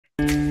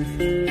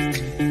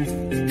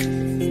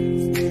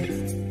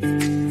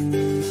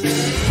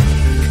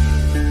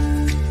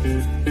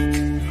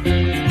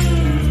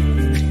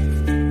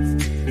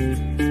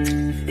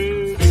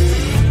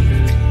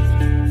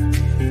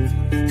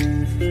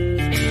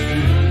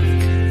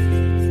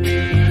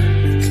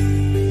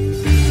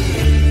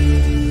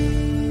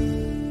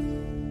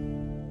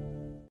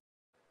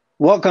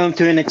Welcome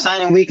to an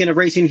exciting weekend of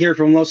racing here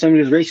from Los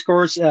Alamitos Race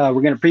Course. We're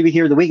going to preview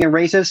here the weekend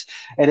races.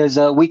 It is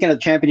a weekend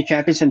of Champion of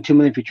Champions and 2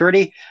 million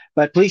futurity.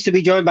 But pleased to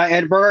be joined by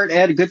Ed Burgart.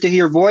 Ed, good to hear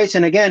your voice.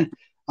 And again,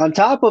 on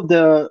top of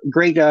the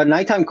great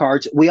nighttime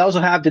cards, we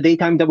also have the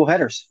daytime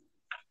doubleheaders.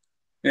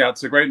 Yeah,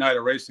 it's a great night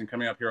of racing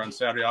coming up here on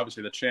Saturday.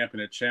 Obviously, the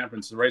Champion of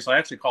Champions the race. I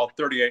actually called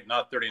 38,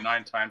 not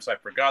 39 times. I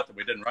forgot that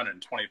we didn't run it in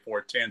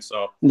 2014,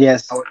 so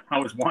yes, I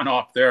was one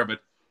off there.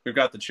 But we've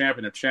got the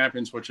Champion of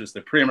Champions, which is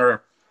the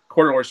premier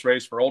quarter horse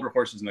race for older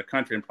horses in the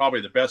country, and probably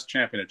the best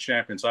Champion of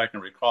Champions I can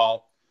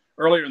recall.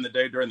 Earlier in the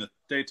day, during the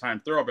daytime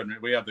thoroughbred,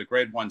 we have the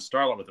Grade 1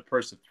 Starlet with a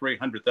purse of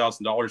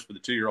 $300,000 for the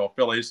 2-year-old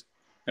fillies,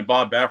 and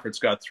Bob Baffert's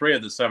got 3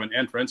 of the 7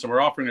 entrants, and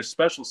we're offering a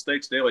special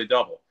stakes daily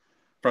double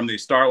from the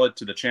Starlet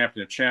to the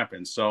Champion of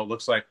Champions. So it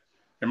looks like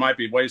there might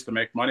be ways to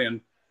make money,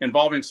 and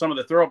involving some of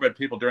the thoroughbred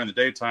people during the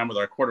daytime with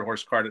our quarter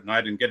horse card at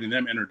night and getting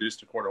them introduced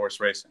to quarter horse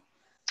racing.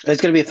 It's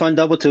going to be a fun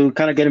double to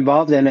kind of get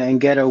involved in and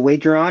get a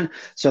wager on.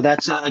 So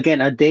that's, again,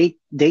 a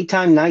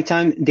daytime,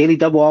 nighttime, daily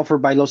double offer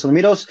by Los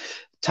Alamitos,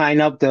 tying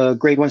up the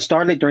Grade 1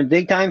 Starlet during the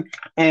daytime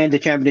and the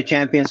Champion of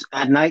Champions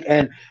at night.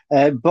 And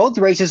both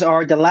races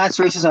are the last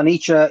races on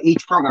each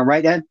program,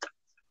 right, Ed?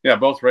 Yeah,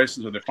 both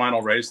races are the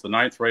final race, the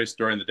 9th race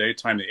during the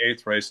daytime, the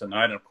 8th race at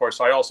night. And, of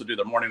course, I also do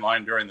the morning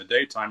line during the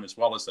daytime as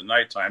well as the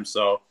nighttime.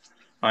 So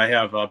I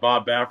have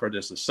Bob Baffert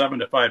as a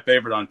 7-5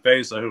 favorite on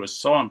Feza, who was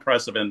so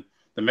impressive in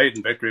the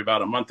maiden victory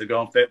about a month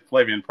ago.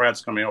 Flavian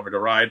Pratt's coming over to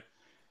ride.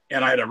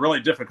 And I had a really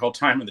difficult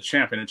time in the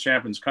Champion of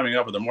Champions coming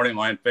up with a morning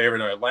line favorite.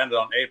 I landed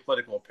on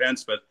Apolitical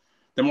Pence, but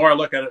the more I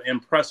look at it,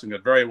 Impressing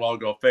could very well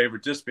go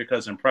favorite just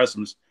because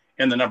Impressum's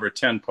in the number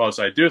 10 post.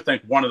 I do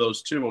think one of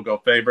those two will go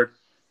favorite.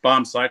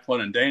 Bomb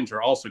Cyclone and Danger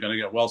are also going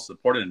to get well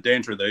supported, and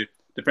Danger, the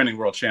defending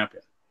world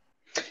champion.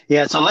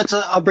 Yeah, so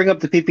I'll bring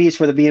up the PPs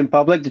for the being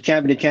public. The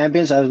Champion of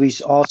Champions, as we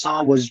all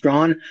saw, was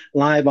drawn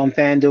live on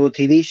FanDuel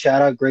TV.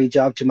 Shout out, great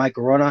job to Mike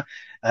Wrona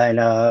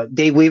and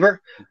Dave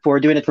Weaver for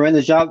doing a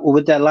tremendous job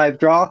with that live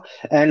draw.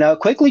 And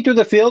quickly through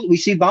the field, we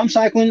see Bomb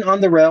Cyclone on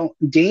the rail,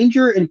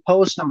 Danger in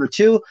post number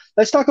 2.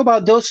 Let's talk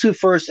about those two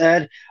first,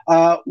 Ed.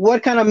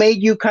 What kind of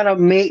made you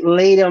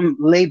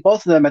lay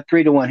both of them at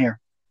 3-1 here?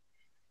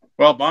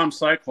 Well, Bomb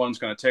Cyclone's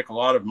going to take a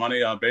lot of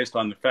money based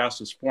on the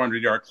fastest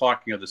 400-yard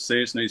clocking of the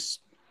season. He's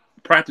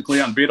practically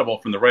unbeatable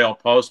from the rail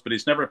post, but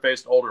he's never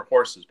faced older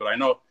horses. But I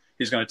know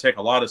he's going to take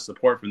a lot of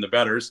support from the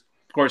bettors.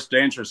 Of course,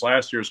 Danger's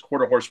last year's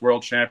quarter horse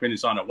world champion.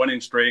 He's on a winning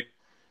streak,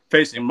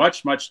 facing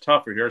much, much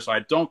tougher here. So I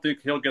don't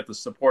think he'll get the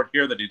support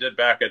here that he did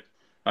back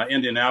at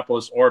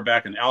Indianapolis or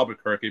back in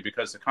Albuquerque,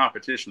 because the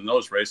competition in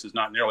those races is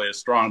not nearly as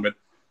strong. But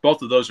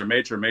both of those are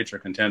major, major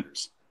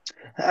contenders.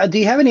 Do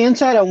you have any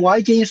insight on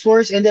why James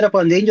Flores ended up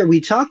on Danger?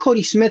 We saw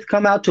Cody Smith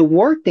come out to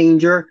work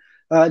Danger.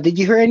 Did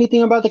you hear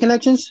anything about the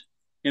connections?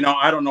 You know,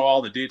 I don't know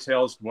all the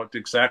details, what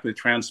exactly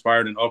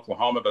transpired in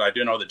Oklahoma, but I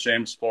do know that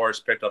James Flores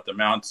picked up the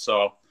mount,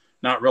 so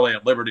not really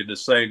at liberty to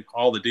say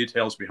all the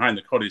details behind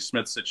the Cody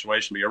Smith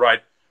situation. But you're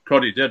right,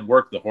 Cody did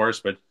work the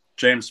horse, but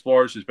James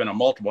Flores, who's been a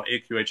multiple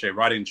AQHA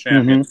riding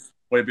champion,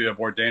 will be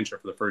aboard Danger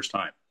for the first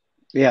time.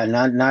 Yeah,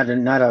 not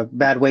a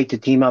bad way to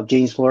team up.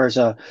 James Flores,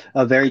 a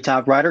very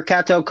top rider.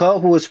 Cattail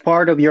Cove, who was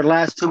part of your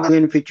last 2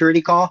 million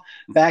futurity call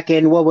back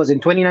in, what was it,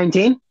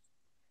 2019?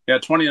 Yeah,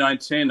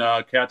 2019,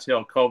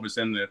 Cattail Cove was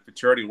in the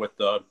futurity with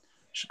the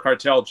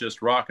Cartel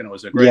Just Rocking. It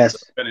was a great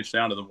finish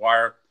down to the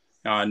wire.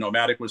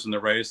 Nomadic was in the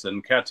race,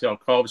 and Cattail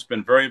Cove's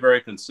been very, very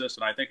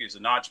consistent. I think he's a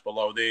notch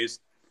below these,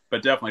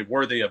 but definitely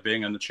worthy of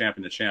being in the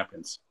Champion of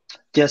Champions.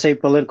 Just a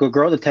political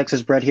girl, the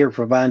Texas bred here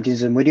for Valentin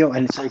Zamudio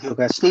and Sergio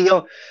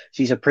Castillo.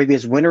 She's a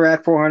previous winner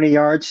at 400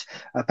 yards.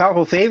 A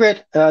powerful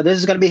favorite. This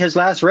is going to be his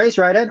last race,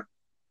 right, Ed?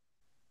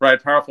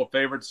 Right, powerful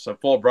favorites, a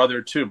full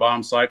brother to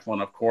Bomb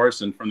Cyclone, of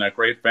course, and from that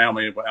great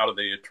family out of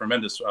the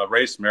tremendous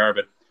race mare.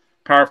 But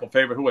powerful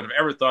favorite. Who would have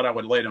ever thought I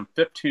would have laid him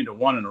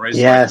 15-1 in a race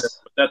like this?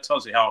 But that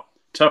tells you how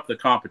tough the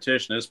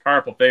competition is.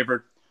 Powerful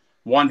favorite.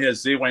 Won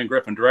his Z. Wayne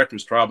Griffin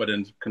Director's Trial, but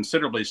in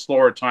considerably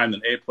slower time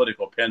than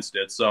Apolitical Pence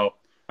did. So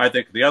I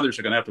think the others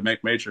are going to have to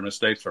make major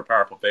mistakes for a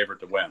powerful favorite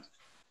to win.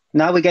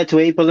 Now we get to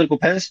Apolitical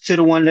Pence,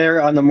 2-1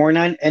 there on the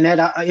morning line. And Ed,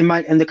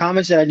 in the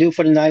comments that I do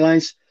for the night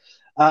lines,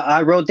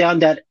 I wrote down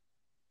that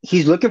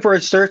he's looking for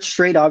a search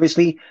straight,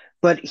 obviously,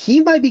 but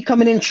he might be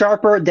coming in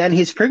sharper than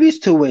his previous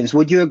 2 wins.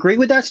 Would you agree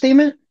with that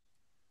statement?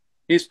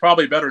 He's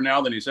probably better now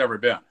than he's ever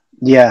been.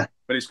 Yeah.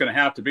 But he's going to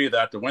have to be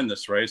that to win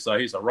this race.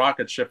 He's a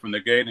rocket ship from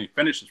the gate, and he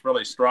finishes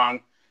really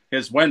strong.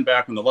 His win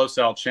back in the Los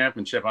Al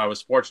Championship, I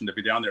was fortunate to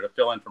be down there to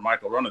fill in for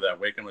Michael Wrona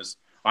that week, and was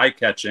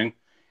eye-catching.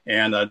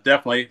 And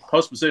definitely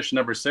post position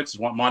number 6 is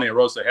what Monty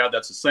Arrossa had.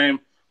 That's the same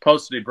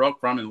post that he broke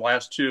from in the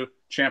last 2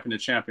 Champion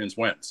of Champions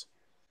wins.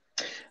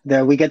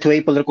 There we get to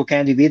Apolitical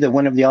Candy V, the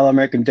winner of the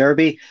All-American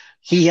Derby.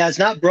 He has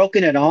not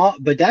broken at all,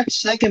 but that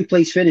second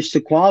place finish to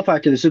qualify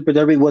to the Super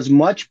Derby was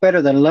much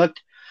better than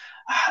looked.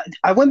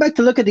 I went back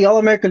to look at the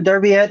All-American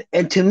Derby, Ed,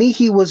 and to me,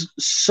 he was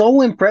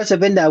so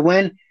impressive in that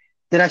win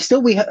that I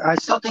still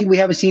think we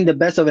haven't seen the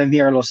best of him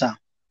here at Los Al.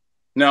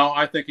 No,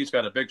 I think he's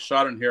got a big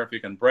shot in here if he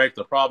can break.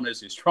 The problem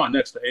is he's drawn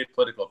next to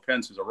Apolitical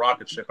Pence, who's a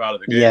rocket ship out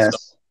of the gate. Yes.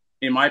 So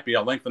he might be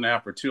a length and a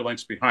half or 2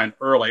 lengths behind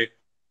early.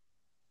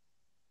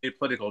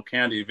 Apolitical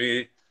Candy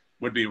V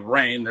would be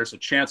rain. There's a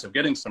chance of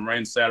getting some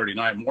rain Saturday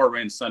night, more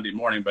rain Sunday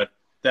morning, but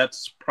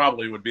that's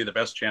probably would be the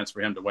best chance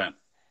for him to win.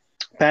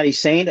 Patty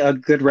Saint, a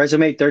good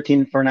resume,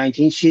 13 for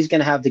 19. She's going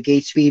to have the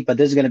gate speed, but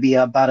this is going to be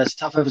about as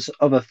tough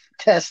of a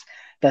test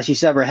that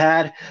she's ever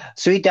had.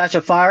 Sweet Dash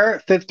of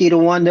Fire,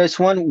 50-1 this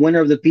one,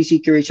 winner of the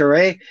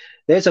PCQHRA.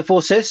 There's a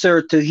full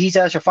sister to Heath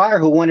Dash of Fire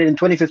who won it in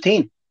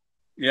 2015.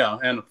 Yeah,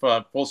 and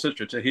full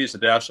sister to Heath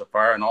Dash of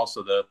Fire, and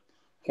also the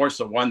horse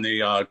that won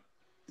the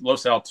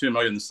Los Al 2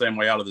 million the same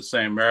way out of the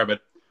same mare,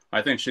 but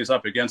I think she's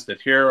up against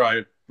it here.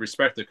 I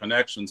respect the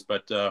connections,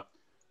 but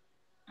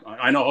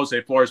I know Jose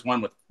Flores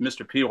won with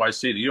Mr.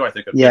 PYC to you, I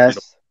think.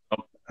 Yes.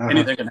 So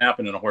anything can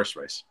happen in a horse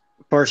race.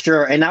 For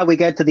sure. And now we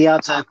get to the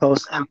outside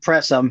post and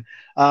press them.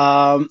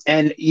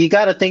 And you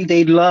got to think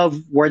they'd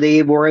love where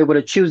they were able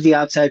to choose the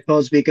outside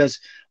post, because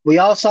we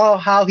all saw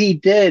how he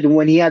did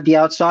when he had the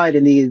outside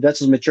in the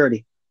Vessel's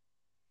Maturity.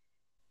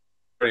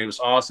 He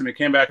was awesome. He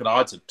came back at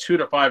odds of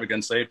 2-5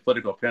 against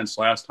Apolitical Pence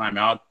last time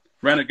out.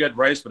 Ran a good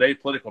race, but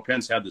Apolitical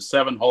Pence had the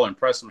 7 hole.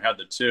 Impressum had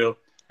the 2,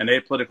 and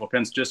Apolitical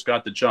Pence just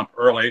got the jump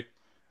early.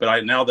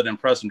 But now that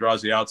Impressum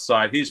draws the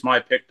outside, he's my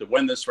pick to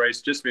win this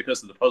race just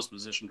because of the post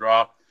position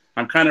draw.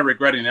 I'm kind of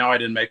regretting now I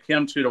didn't make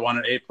him 2-1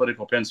 and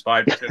Apolitical Pence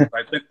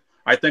 5-2.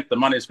 I think the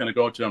money is going to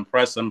go to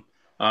Impressum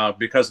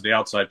because of the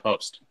outside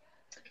post.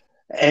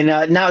 And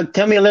now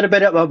tell me a little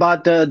bit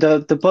about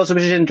the post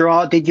position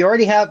draw. Did you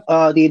already have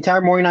the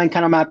entire morning line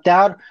kind of mapped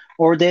out,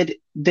 or did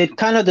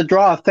kind of the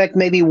draw affect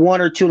maybe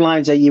 1 or 2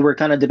 lines that you were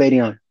kind of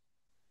debating on?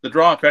 The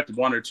draw affected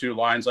 1 or 2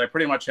 lines. I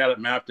pretty much had it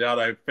mapped out.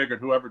 I figured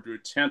whoever drew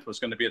 10th was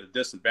going to be at a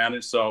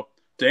disadvantage. So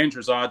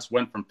Danger's odds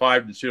went from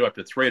 5-2 up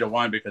to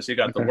 3-1 because he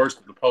got the worst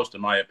of the post, in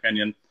my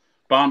opinion.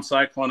 Bomb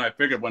Cyclone, I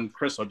figured when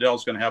Chris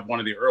O'Dell's going to have one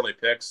of the early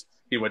picks,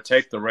 he would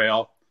take the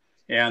rail.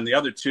 And the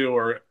other 2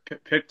 were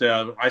picked.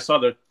 I saw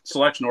the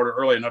selection order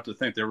early enough to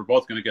think they were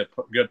both going to get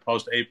good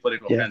post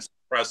Apolitical Pence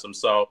and Impressum.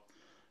 So,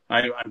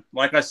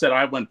 like I said,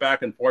 I went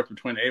back and forth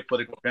between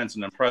Apolitical Pence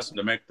and Impressum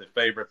to make the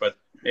favorite, but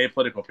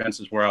Apolitical Pence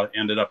is where I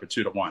ended up at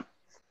 2-1. All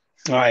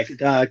right,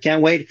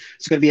 can't wait.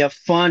 It's going to be a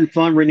fun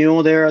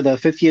renewal there. The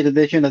 50th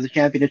edition of the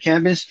Champion of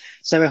Champions,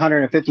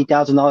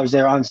 $750,000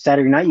 there on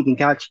Saturday night. You can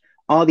catch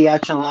all the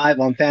action live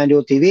on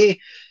FanDuel TV.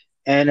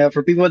 And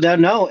for people that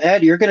don't know,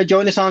 Ed, you're going to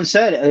join us on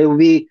set. It will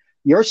be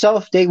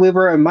yourself, Dave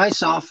Weaver, and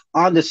myself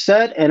on the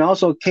set, and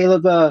also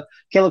Caleb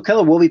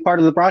Keller will be part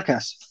of the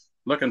broadcast.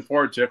 Looking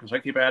forward to it, because I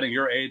keep adding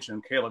your age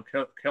and Caleb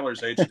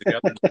Keller's age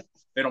together.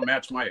 They don't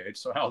match my age,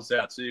 so how's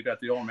that? So you got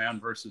the old man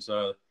versus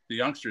the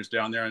youngsters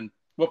down there, and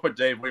we'll put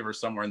Dave Weaver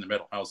somewhere in the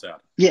middle. How's that?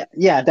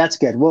 Yeah, that's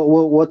good.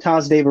 We'll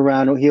toss Dave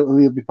around.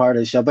 He'll be part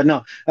of the show. But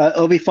no,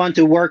 it'll be fun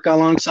to work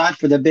alongside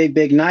for the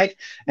big night,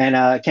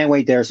 and can't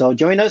wait there. So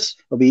join us.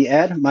 It'll be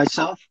Ed,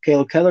 myself,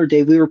 Caleb Keller,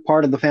 Dave Weaver,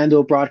 part of the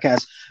FanDuel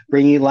broadcast,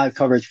 bringing you live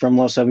coverage from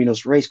Los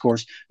Alamitos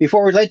Racecourse.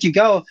 Before we let you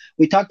go,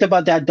 we talked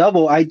about that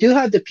double. I do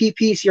have the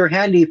PPs here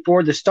handy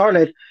for the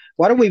Starlet.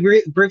 Why don't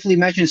we briefly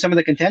mention some of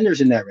the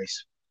contenders in that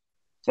race?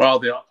 Well,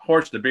 the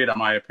horse to beat, in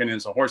my opinion,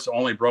 is a horse that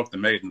only broke the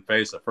maiden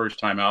phase the first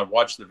time out.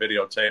 Watched the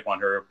videotape on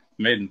her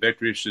maiden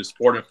victory. She's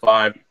 4-5.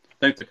 I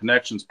think the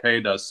connections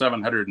paid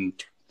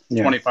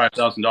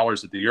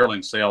 $725,000 at the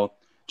yearling sale.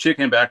 She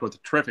came back with a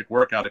terrific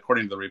workout,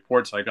 according to the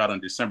reports I got on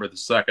December the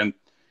 2nd.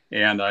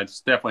 And I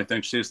definitely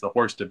think she's the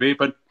horse to beat.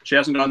 But she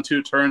hasn't gone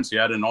 2 turns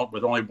yet, and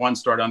with only 1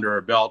 start under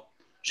her belt,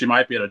 she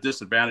might be at a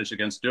disadvantage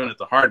against doing it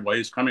the hard way.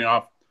 He's coming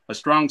off a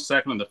strong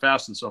second in the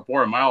fastest of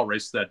 4-mile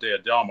race that day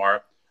at Del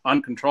Mar.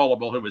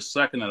 Uncontrollable, who was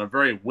second in a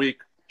very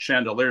weak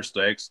Chandelier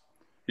Stakes.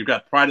 You've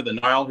got Pride of the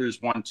Nile,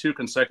 who's won 2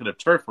 consecutive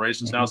turf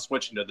races, now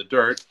switching to the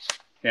dirt.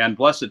 And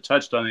Blessed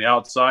Touched on the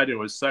outside, who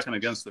was second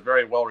against the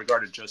very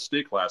well-regarded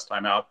Justique last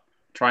time out,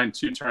 trying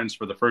 2 turns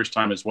for the first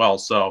time as well.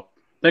 So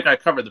I think I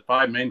covered the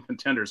 5 main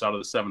contenders out of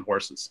the 7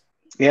 horses.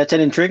 Yeah, it's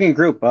an intriguing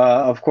group.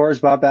 Of course,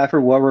 Bob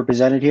Baffert, well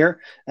represented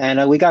here.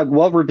 And we got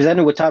well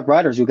represented with top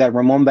riders. We got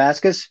Ramon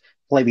Vasquez,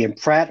 Flavian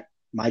Pratt,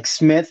 Mike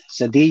Smith,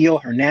 Cedillo,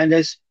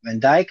 Hernandez, Van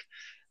Dyke.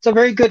 It's a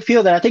very good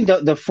field. And I think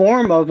the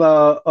form of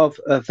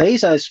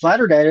Feza is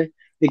flattered at it,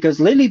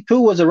 because Lily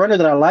Pooh was a runner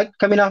that I liked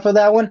coming off of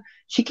that one.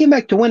 She came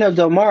back to win at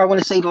Del Mar, I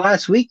want to say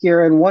last week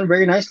here, and won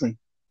very nicely.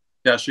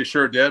 Yeah, she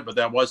sure did, but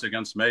that was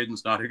against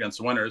maidens, not against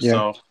winners. Yeah.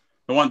 So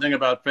the one thing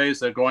about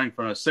Feza going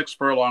from a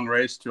 6-furlong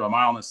race to a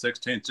mile and a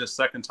 16th, just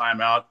second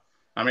time out,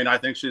 I mean, I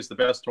think she's the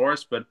best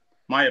horse, but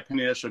my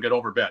opinion is she'll get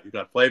overbet. You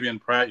got Flavian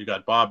Pratt, you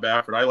got Bob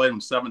Baffert. I laid him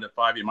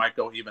 7-5. You might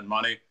go even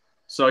money.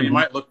 So you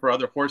might look for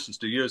other horses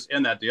to use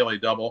in that daily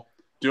double.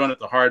 Doing it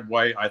the hard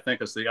way, I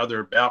think, is the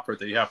other Baffert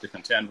that you have to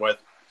contend with.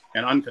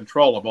 And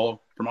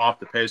Uncontrollable from off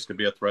the pace could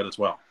be a threat as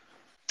well.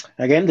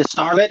 Again, the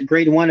Starlet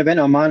Grade 1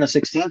 event on Monday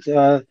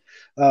 16th,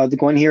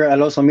 going here at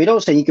Los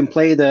Alamitos, and you can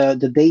play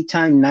the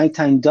daytime,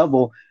 nighttime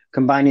double,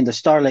 combining the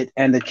Starlet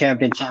and the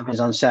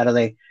Champions on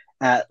Saturday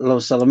at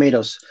Los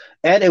Alamitos.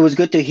 Ed, it was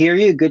good to hear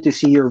you. Good to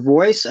see your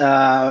voice,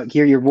 and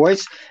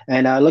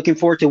looking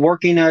forward to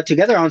working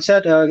together on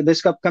set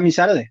this upcoming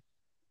Saturday.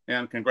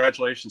 And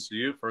congratulations to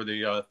you for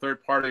the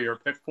third part of your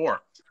pick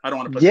 4. I don't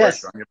want to put Yes.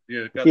 pressure on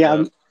you. You got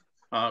Yeah.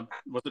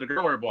 was it a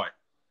girl or a boy?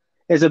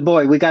 It's a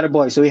boy. We got a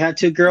boy. So we had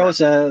 2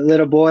 girls, a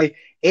little boy,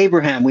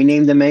 Abraham. We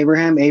named him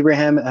Abraham.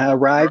 Abraham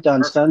arrived on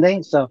Perfect.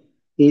 Sunday. So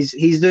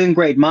he's doing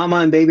great. Mama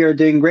and baby are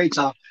doing great.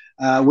 So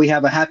we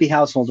have a happy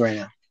household right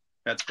now.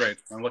 That's great.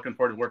 I'm looking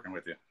forward to working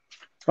with you.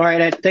 All right,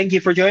 Ed, thank you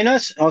for joining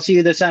us. I'll see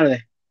you this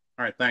Saturday.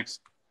 All right, thanks.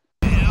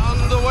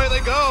 And away they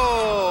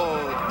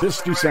go.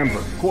 This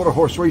December, Quarter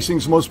Horse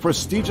Racing's most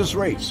prestigious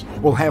race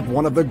will have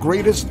one of the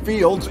greatest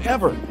fields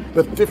ever,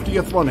 the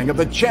 50th running of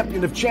the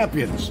Champion of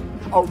Champions,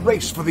 a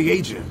race for the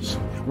ages.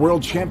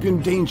 World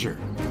Champion Danger,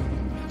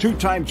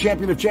 2-time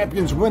Champion of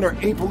Champions winner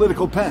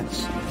Apolitical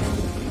Pence,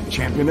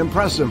 Champion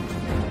Impressive,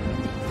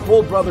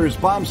 Full Brothers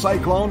Bomb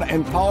Cyclone,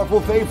 and Powerful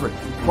Favorite,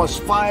 plus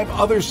 5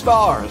 other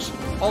stars,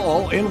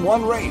 all in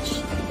one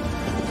race.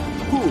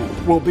 Who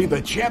will be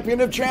the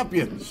Champion of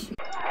Champions?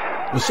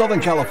 The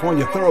Southern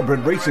California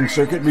Thoroughbred Racing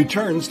Circuit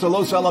returns to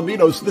Los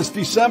Alamitos this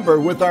December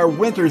with our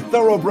Winter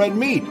Thoroughbred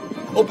Meet.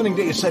 Opening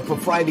day is set for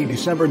Friday,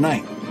 December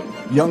 9th.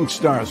 Young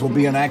stars will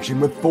be in action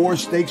with 4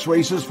 stakes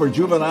races for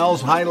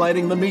juveniles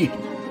highlighting the meet.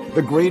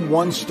 The Grade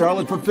 1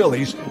 Starlet for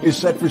fillies is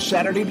set for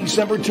Saturday,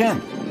 December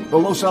 10th. The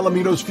Los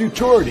Alamitos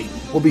Futurity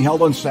will be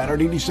held on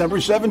Saturday, December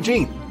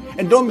 17th.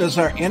 And don't miss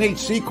our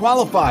NHC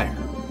qualifier.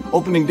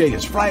 Opening day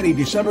is Friday,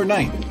 December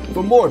 9th.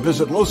 For more,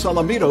 visit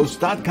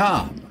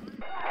losalamitos.com.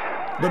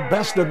 The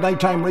best of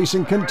nighttime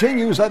racing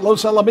continues at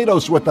Los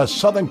Alamitos with the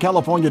Southern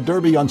California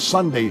Derby on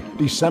Sunday,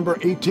 December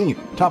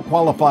 18th. Top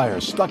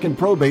qualifiers, Stuck in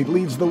Probate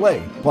leads the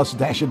way, plus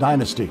Dash of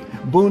Dynasty,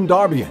 Boone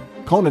Darbian,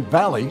 Conant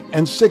Valley,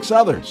 and 6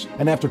 others.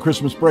 And after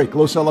Christmas break,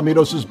 Los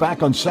Alamitos is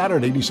back on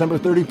Saturday, December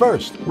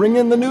 31st. Ring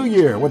in the new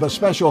year with a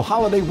special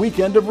holiday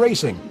weekend of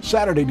racing,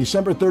 Saturday,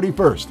 December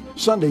 31st,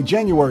 Sunday,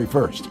 January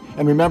 1st.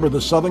 And remember the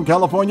Southern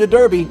California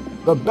Derby,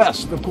 the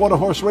best of quarter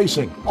horse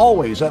racing,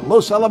 always at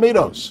Los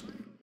Alamitos.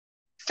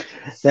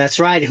 That's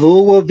right.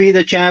 Who will be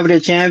the champion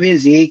of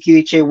champions? The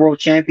AQHA World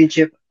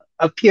Championship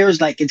appears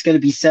like it's going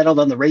to be settled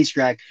on the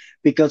racetrack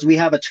because we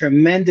have a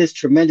tremendous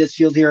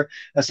field here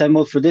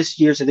assembled for this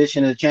year's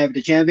edition of the Champion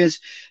of Champions.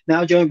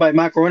 Now joined by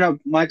Michael Wrona.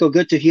 Michael,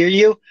 good to hear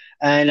you,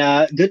 and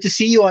good to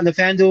see you on the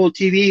FanDuel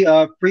TV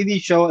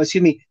preview show.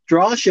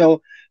 Draw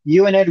show.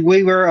 You and Dave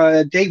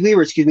Weaver,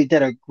 did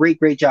a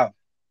great job.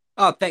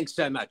 Oh, thanks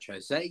so much,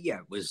 Jose. Yeah,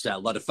 it was a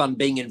lot of fun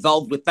being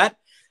involved with that.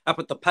 Up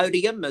at the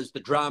podium as the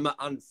drama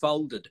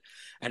unfolded.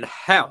 And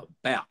how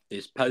about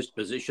this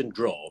post-position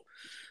draw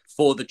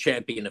for the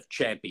Champion of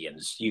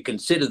Champions? You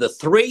consider the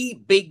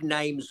 3 big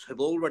names have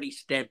already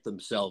stamped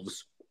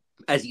themselves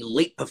as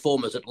elite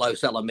performers at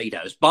Los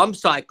Alamitos. Bomb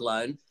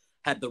Cyclone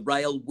had the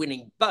rail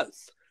winning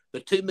both the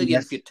 2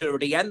 million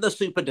Futurity and the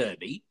Super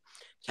Derby.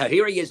 So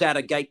here he is out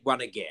of gate 1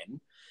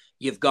 again.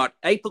 You've got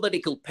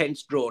Apolitical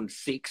Pence drawn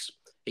 6.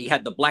 He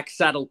had the black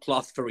saddle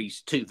cloth for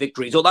his 2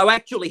 victories, although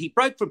actually he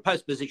broke from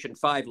post position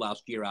 5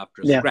 last year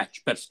after a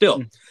scratch. But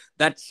still,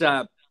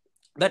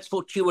 that's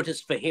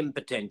fortuitous for him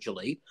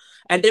potentially.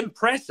 And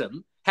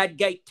Impressum had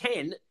gate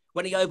 10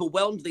 when he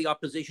overwhelmed the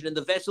opposition in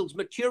the vessel's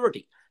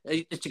maturity.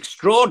 It's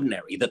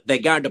extraordinary that they're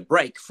going to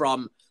break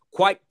from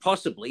quite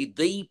possibly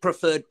the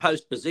preferred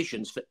post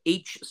positions for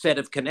each set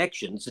of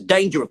connections.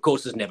 Danger, of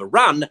course, has never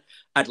run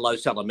at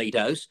Los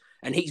Alamitos,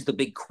 and he's the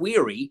big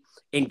query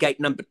in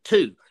gate number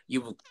 2. You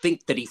will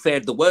think that he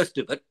fared the worst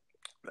of it,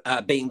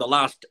 being the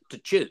last to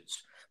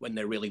choose when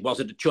there really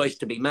wasn't a choice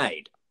to be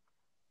made.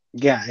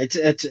 Yeah, it's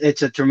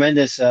a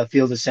tremendous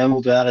field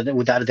assembled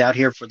without a doubt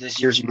here for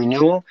this year's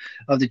renewal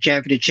of the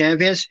Champion of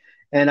Champions.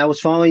 And I was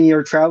following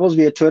your travels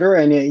via Twitter,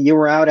 and you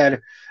were out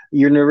at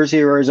University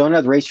of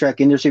Arizona, the Racetrack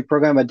Industry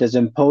Program at the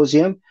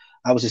Symposium.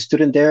 I was a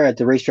student there at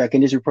the Racetrack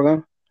Industry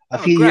Program a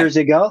few years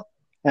ago.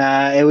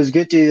 It was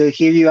good to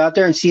hear you out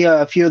there and see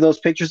a few of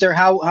those pictures there.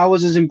 How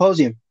was the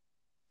symposium?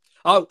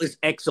 Oh, it was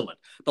excellent.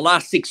 The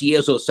last 6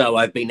 years or so,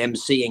 I've been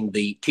emceeing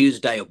the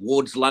Tuesday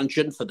Awards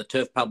Luncheon for the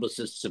Turf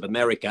Publicists of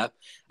America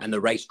and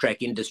the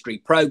Racetrack Industry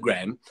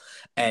Program.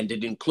 And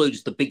it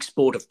includes the Big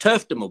Sport of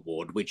Turfdom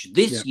Award, which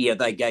this year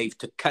they gave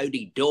to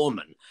Cody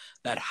Dorman.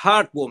 That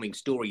heartwarming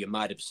story you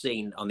might have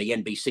seen on the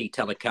NBC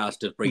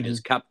telecast of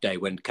Breeders' Cup Day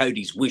when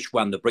Cody's Wish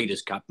won the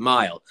Breeders' Cup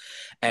Mile.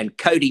 And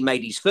Cody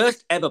made his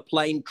first ever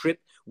plane trip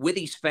with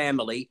his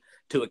family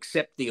to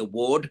accept the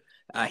award.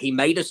 He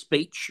made a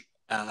speech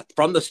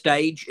from the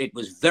stage. It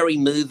was very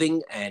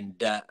moving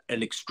and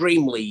an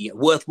extremely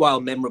worthwhile,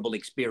 memorable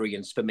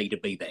experience for me to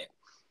be there.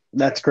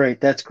 That's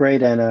great.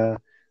 And a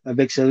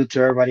big salute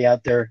to everybody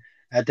out there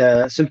at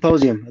the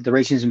symposium, at the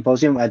racing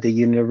symposium at the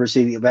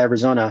University of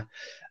Arizona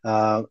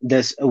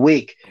this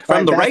week.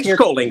 From the race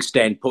calling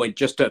standpoint,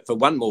 just for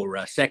one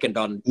more second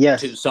on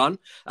Tucson,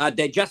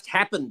 there just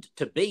happened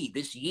to be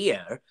this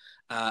year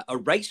a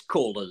race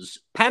callers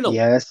panel.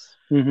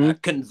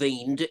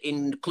 Convened,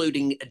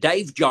 including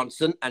Dave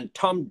Johnson and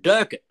Tom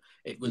Durkett.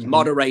 It was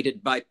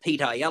moderated by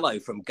Pete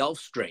Aiello from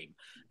Gulfstream.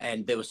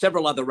 And there were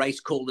several other race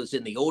callers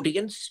in the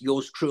audience,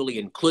 yours truly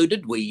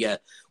included. We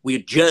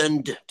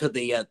adjourned to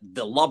the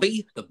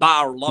lobby, the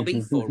bar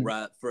lobby,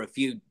 for a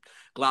few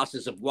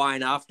glasses of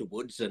wine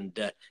afterwards. And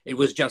it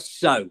was just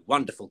so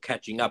wonderful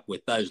catching up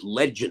with those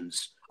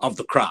legends of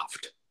the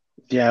craft.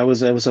 Yeah, it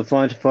was a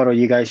fun photo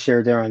you guys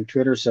shared there on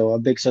Twitter. So a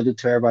big salute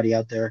to everybody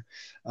out there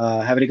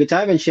having a good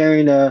time and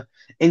sharing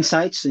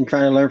insights and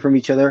trying to learn from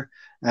each other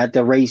at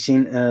the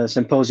racing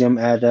symposium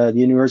at the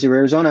University of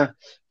Arizona,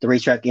 the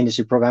racetrack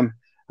industry program.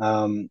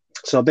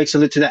 So a big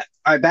salute to that.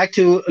 All right, back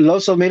to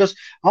Los Alamitos.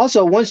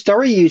 Also, one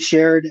story you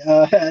shared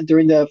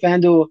during the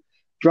FanDuel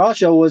draw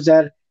show was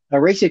that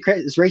a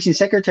racing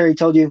secretary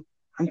told you,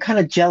 "I'm kind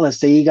of jealous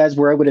that you guys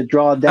were able to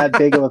draw that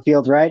big of a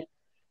field," right?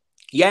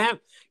 Yeah,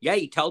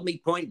 he told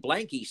me point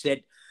blank. He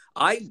said,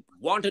 I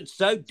wanted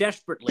so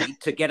desperately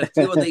to get a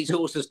few of these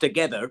horses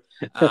together,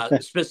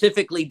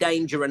 specifically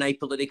Danger and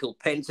Apolitical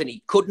Pence, and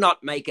he could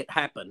not make it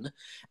happen.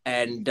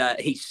 And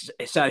he's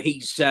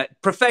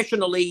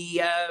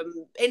professionally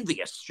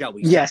envious, shall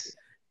we say?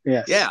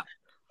 Yes.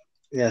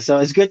 Yeah. So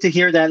it's good to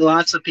hear that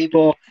lots of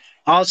people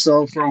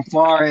also from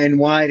far and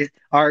wide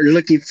are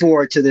looking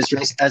forward to this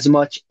race as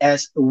much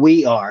as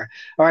we are.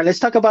 All right, let's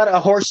talk about a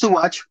horse to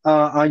watch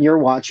on your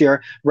watch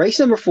here. Race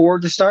number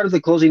 4, the start of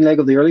the closing leg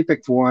of the early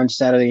pick 4 on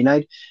Saturday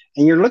night.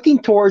 And you're looking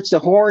towards the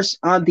horse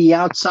on the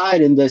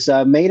outside in this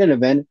maiden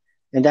event,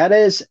 and that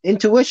is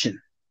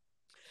Intuition.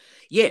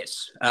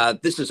 Yes,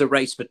 this is a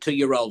race for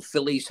 2-year-old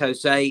fillies,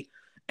 Jose.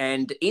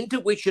 And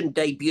Intuition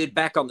debuted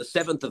back on the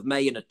 7th of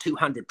May in a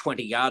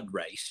 220-yard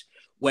race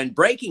when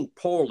breaking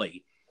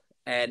poorly.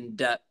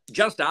 And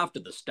just after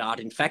the start,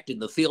 in fact, in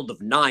the field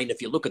of 9,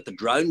 if you look at the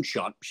drone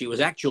shot, she was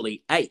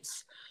actually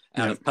 8th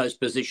out of post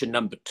position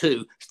number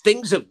 2.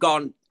 Things have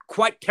gone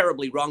quite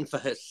terribly wrong for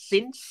her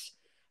since.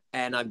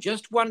 And I'm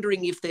just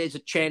wondering if there's a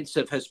chance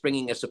of her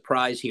springing a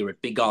surprise here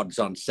at big odds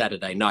on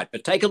Saturday night.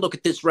 But take a look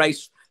at this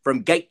race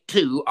from gate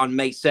 2 on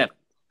May 7th.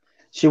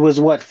 She was,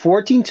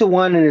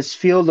 14-1 in this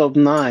field of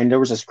 9. There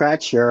was a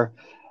scratch here.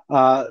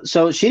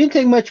 So she didn't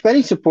take much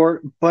betting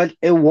support, but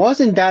it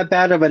wasn't that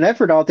bad of an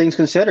effort, all things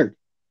considered.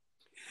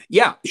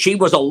 Yeah, she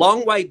was a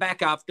long way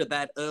back after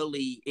that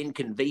early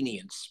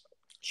inconvenience.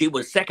 She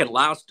was second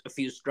last a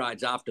few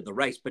strides after the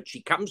race, but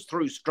she comes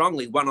through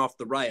strongly, one off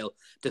the rail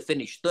to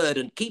finish third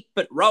and keep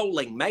it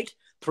rolling, mate,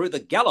 through the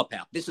gallop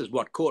out. This is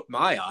what caught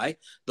my eye.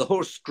 The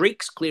horse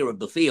streaks clear of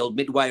the field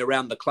midway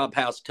around the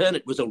clubhouse turn.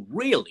 It was a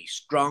really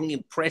strong,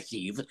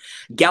 impressive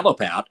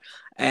gallop out,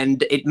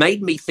 and it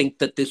made me think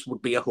that this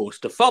would be a horse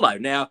to follow.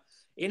 Now,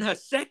 in her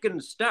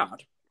second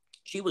start,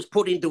 she was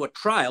put into a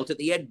trial to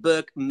the Ed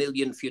Burgart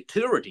Million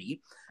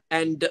Futurity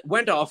and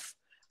went off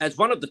as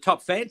one of the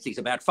top fancies,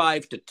 about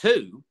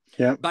 5-2.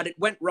 Yeah. But it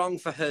went wrong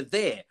for her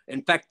there.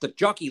 In fact, the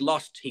jockey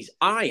lost his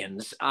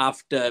irons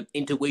after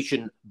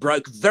Intuition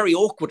broke very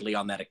awkwardly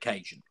on that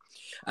occasion.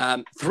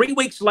 3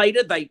 weeks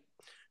later, they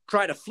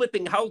tried a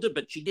flipping halter,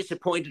 but she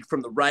disappointed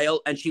from the rail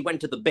and she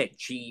went to the bench.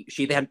 She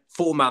had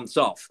 4 months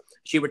off.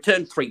 She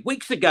returned 3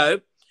 weeks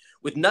ago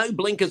with no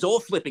blinkers or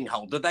flipping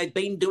halter. They've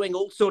been doing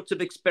all sorts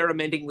of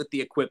experimenting with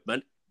the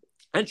equipment,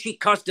 and she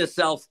cost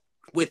herself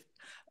with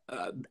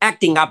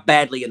acting up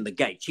badly in the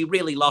gate. She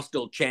really lost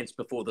all chance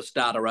before the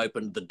starter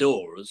opened the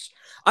doors.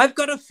 I've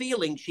got a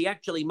feeling she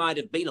actually might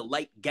have been a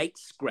late gate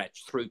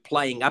scratch through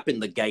playing up in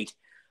the gate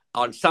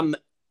on some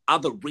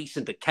other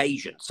recent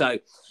occasion. So,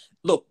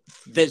 look,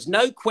 there's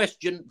no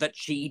question that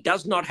she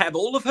does not have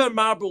all of her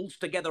marbles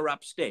together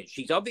upstairs.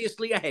 She's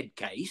obviously a head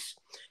case,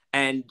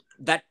 and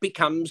that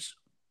becomes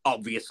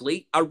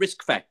obviously a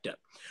risk factor.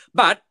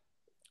 But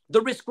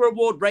the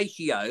risk-reward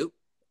ratio,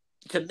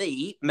 to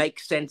me,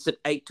 makes sense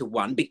at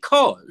 8-1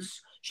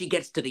 because she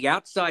gets to the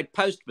outside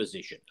post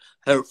position.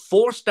 Her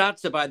 4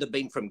 starts have either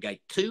been from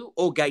gate 2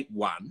 or gate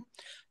 1.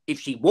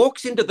 If she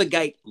walks into the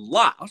gate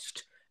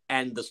last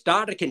and the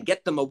starter can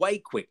get them away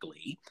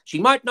quickly, she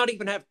might not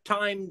even have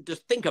time to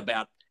think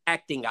about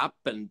acting up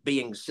and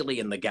being silly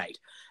in the gate.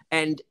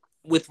 And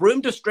with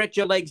room to stretch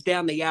her legs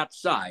down the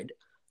outside,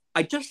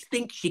 I just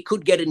think she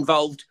could get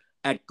involved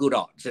at good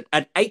odds.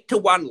 At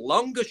 8-1,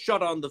 longer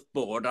shot on the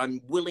board,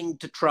 I'm willing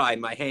to try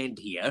my hand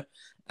here.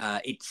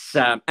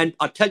 And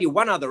I'll tell you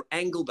one other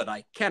angle that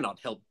I cannot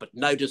help but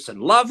notice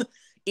and love.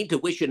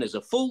 Intuition is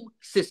a full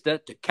sister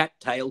to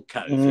Cattail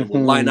Cove, who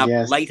will line up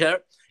later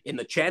in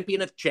the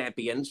Champion of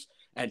Champions.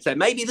 And so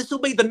maybe this will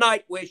be the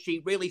night where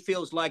she really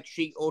feels like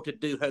she ought to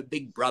do her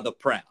big brother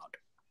proud.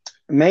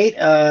 Mate,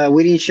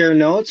 we didn't share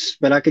notes,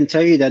 but I can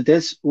tell you that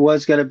this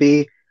was going to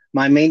be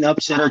my main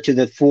upsetter to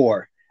the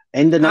 4.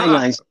 In the 9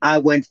 lines, I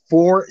went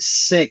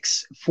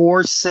 4-6.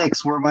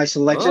 4-6 were my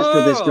selections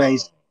for this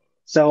race.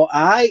 So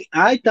I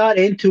thought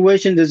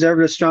Intuition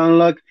deserved a strong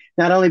look,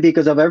 not only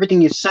because of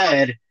everything you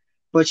said,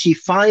 but she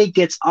finally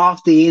gets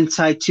off the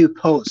inside 2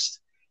 posts.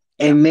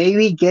 And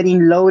maybe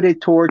getting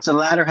loaded towards the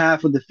latter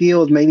half of the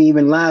field, maybe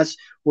even last.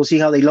 We'll see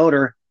how they load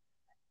her.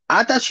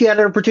 I thought she had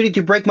an opportunity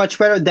to break much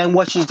better than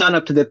what she's done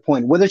up to that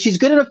point. Whether she's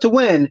good enough to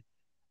win,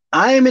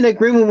 I am in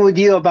agreement with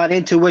you about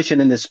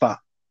Intuition in this spot.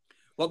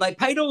 Well, they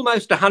paid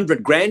almost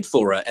 $100,000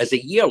 for her as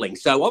a yearling.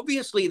 So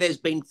obviously there's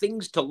been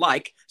things to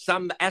like,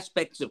 some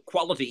aspects of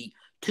quality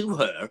to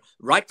her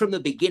right from the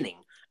beginning.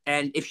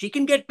 And if she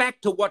can get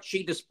back to what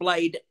she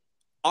displayed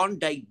on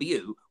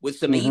debut with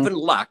some even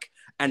luck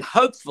and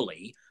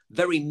hopefully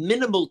very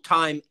minimal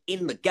time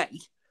in the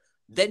gate,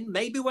 then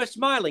maybe we're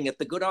smiling at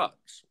the good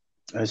odds.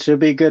 It should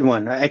be a good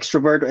one.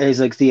 Extrovert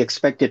is like the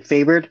expected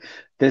favorite.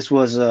 This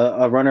was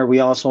a runner we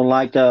also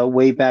liked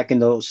way back in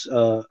those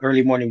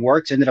early morning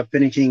works. Ended up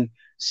finishing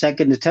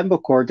second to Temple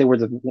Court. They were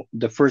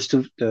the first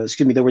two.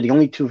 They were the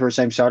only two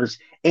first-time starters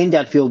in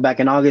that field back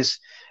in August.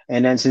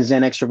 And then since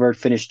then, Extrovert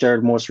finished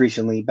third most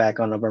recently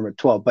back on November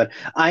 12th. But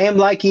I am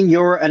liking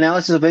your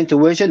analysis of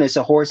Intuition. It's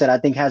a horse that I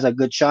think has a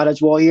good shot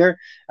as well here.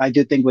 I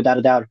do think without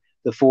a doubt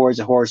the 4 is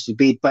a horse to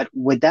beat. But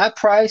with that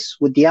price,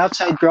 with the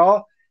outside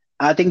draw,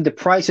 I think the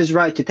price is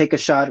right to take a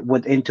shot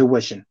with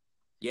Intuition.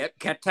 Yep,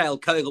 Cattail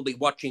Cove will be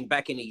watching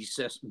back in his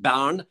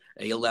barn.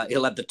 He'll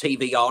have the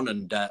TV on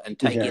and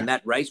take in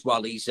that race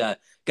while he's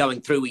going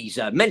through his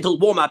mental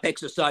warm-up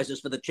exercises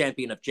for the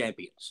Champion of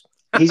Champions.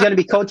 He's going to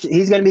be coaching.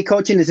 He's going to be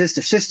coaching his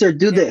sister. Sister,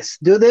 do this,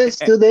 do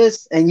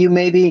this, and you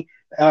maybe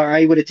are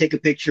able to take a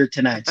picture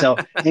tonight. So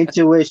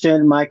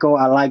Intuition, Michael,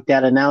 I like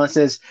that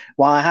analysis.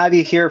 While I have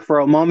you here for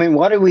a moment,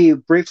 why don't we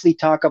briefly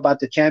talk about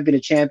the Champion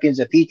of Champions,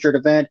 a featured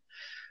event?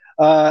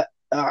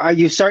 Are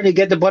you starting to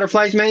get the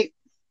butterflies, mate?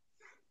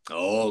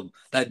 Oh,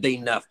 they've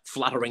been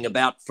fluttering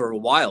about for a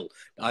while.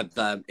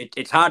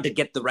 It's hard to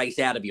get the race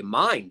out of your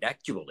mind,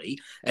 actually.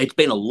 It's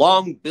been a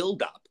long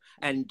build-up.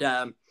 And,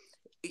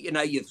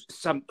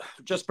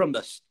 just from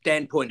the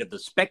standpoint of the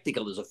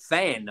spectacle as a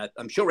fan,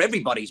 I'm sure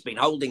everybody's been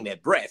holding their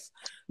breath,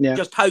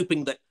 just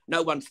hoping that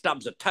no one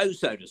stubs a toe,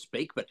 so to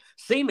speak. But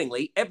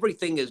seemingly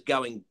everything is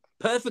going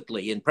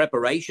perfectly in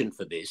preparation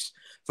for this,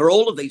 for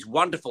all of these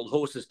wonderful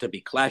horses to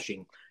be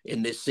clashing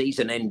in this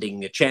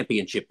season-ending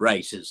championship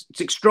races.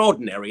 It's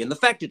extraordinary. And the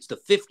fact it's the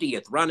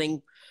 50th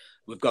running,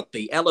 we've got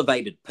the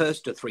elevated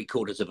purse to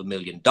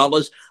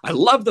 $750,000. I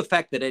love the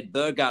fact that Ed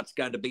Burgart's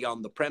going to be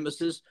on the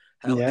premises,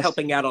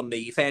 helping out on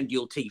the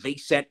FanDuel TV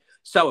set.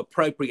 So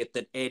appropriate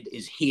that Ed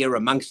is here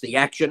amongst the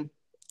action.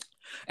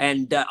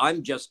 And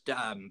I'm just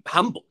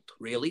humbled,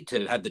 really,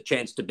 to have the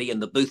chance to be in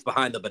the booth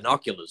behind the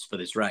binoculars for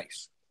this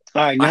race.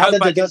 All right, I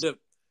was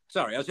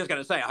just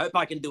going to say, I hope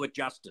I can do it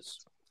justice.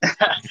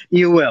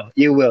 You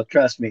will,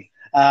 trust me.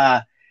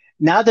 Now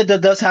that the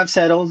dust have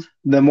settled,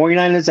 the morning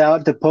line is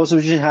out, the post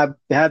position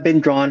have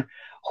been drawn.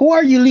 Who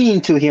are you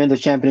leaning to here in the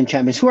Champion of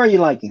Champions? Who are you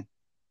liking?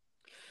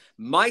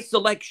 My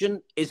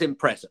selection is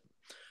impressive.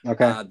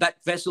 Okay. That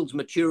Vessel's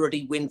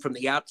Maturity win from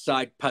the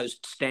outside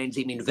post stands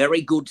him in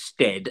very good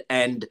stead.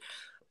 And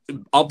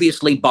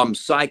obviously, Bomb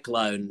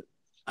Cyclone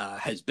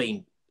has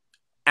been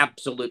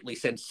absolutely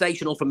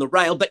sensational from the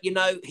rail. But,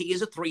 he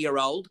is a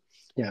 3-year-old.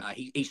 Yeah.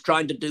 He's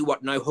trying to do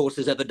what no horse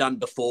has ever done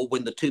before,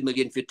 win the 2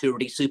 Million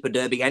Futurity Super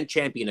Derby and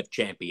Champion of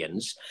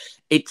Champions.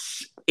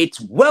 It's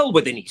well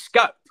within his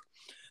scope.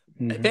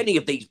 If any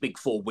of these big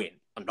 4 win,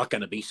 I'm not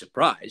going to be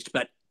surprised.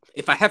 But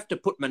if I have to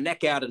put my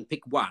neck out and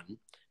pick one,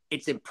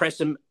 it's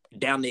Impressum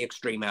down the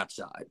extreme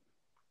outside.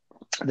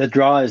 The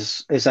draw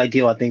is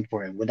ideal, I think,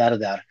 for him, without a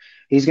doubt.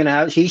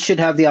 He should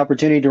have the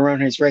opportunity to run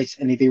his race.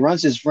 And if he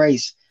runs his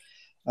race,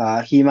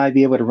 he might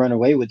be able to run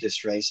away with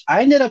this race.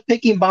 I ended up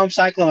picking Bomb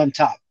Cyclone on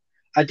top.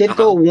 I did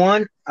go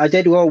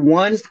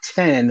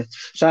 110.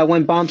 So I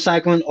went Bomb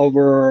Cyclone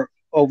over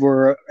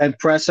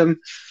Impressum,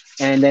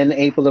 and then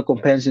able to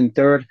compensate in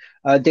third.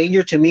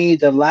 Danger to me,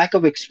 the lack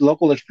of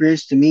local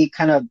experience to me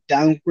kind of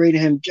downgraded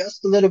him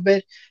just a little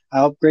bit. I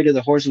upgraded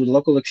the horses with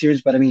local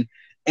experience, but I mean,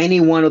 any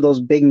one of those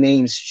big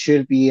names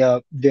should be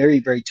very,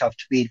 very tough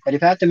to beat. But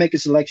if I had to make a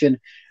selection,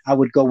 I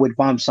would go with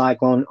Bomb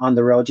Cyclone on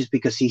the road just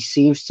because he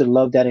seems to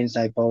love that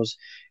inside post.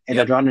 And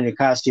Adarna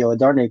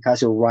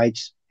Nicasio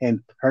rides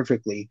him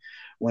perfectly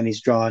when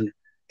he's drawn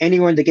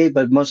anywhere in the gate,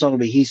 but most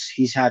notably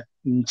he's had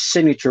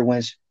signature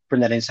wins from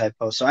that inside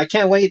post. So I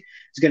can't wait.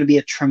 It's going to be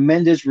a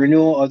tremendous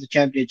renewal of the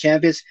Champion of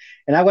Champions.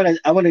 And I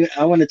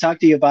want to talk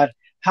to you about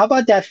how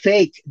about that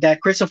fake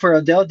that Christopher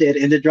Odell did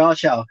in the draw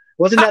show?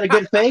 Wasn't that a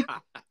good fake?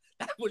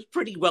 That was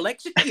pretty well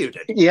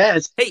executed.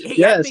 Yes.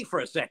 He had me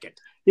for a second.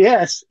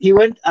 Yes. He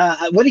went,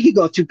 what did he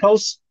go to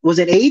post? Was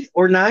it 8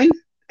 or 9?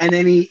 And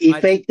then he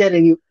faked it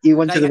and he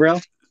went to the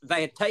rail?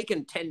 They had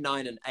taken 10,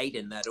 9, and 8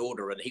 in that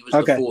order, and he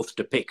was the fourth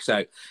to pick.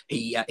 So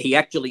he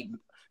actually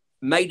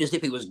made as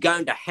if he was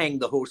going to hang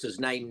the horse's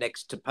name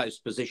next to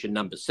post position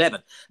number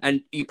 7.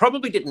 And you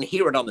probably didn't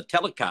hear it on the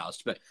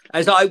telecast, but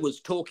as I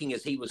was talking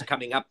as he was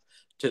coming up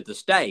to the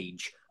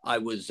stage, I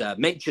was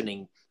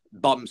mentioning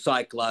Bomb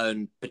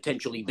Cyclone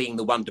potentially being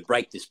the one to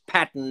break this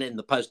pattern in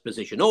the post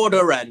position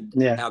order and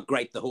how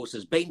great the horse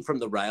has been from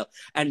the rail.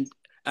 And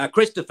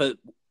Christopher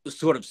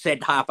sort of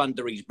said half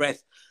under his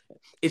breath,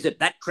 is it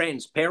that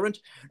transparent?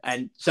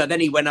 And so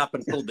then he went up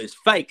and pulled this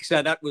fake.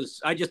 So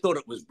I just thought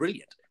it was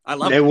brilliant. I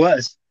love it. It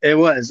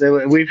was.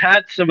 We've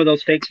had some of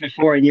those fakes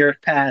before in years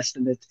past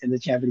in the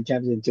Champion of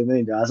Champions in $2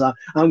 million. So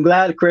I'm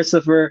glad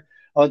Christopher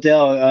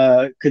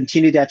Odell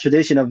continued that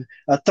tradition of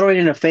throwing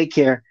in a fake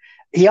here.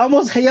 He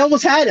almost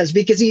had us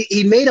because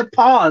he made a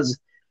pause.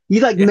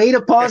 He made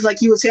a pause like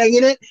he was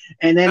hanging it,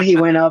 and then he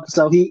went up.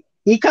 So he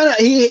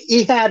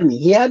had me.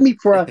 He had me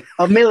for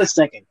a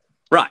millisecond.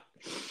 Right.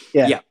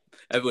 Yeah.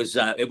 It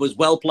was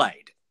well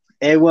played.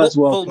 It was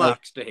Full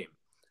marks to him.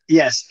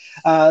 Yes.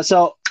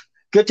 So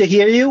good to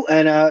hear you,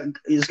 and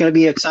it's going to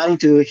be exciting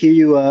to hear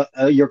you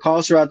your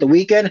calls throughout the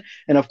weekend.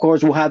 And of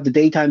course, we'll have the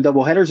daytime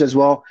doubleheaders as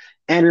well.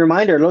 And a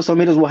reminder, Los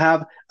Alamitos will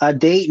have a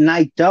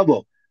day-night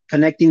double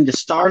connecting the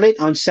Starlet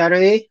on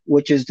Saturday,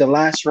 which is the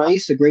last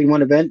race, the Grade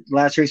 1 event,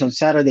 last race on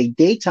Saturday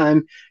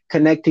daytime,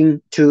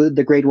 connecting to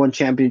the Grade 1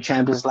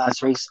 champions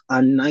last race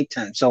on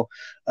nighttime. So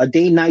a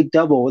day-night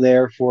double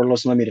there for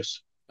Los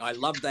Alamitos. I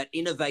love that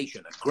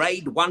innovation. A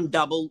Grade 1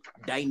 double,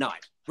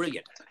 day-night.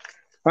 Brilliant.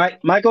 All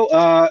right, Michael,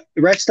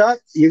 rest up.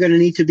 You're going to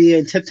need to be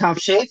in tip-top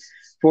shape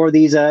for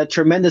these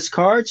tremendous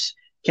cards.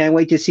 Can't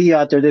wait to see you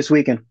out there this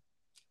weekend.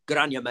 Good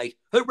on you, mate.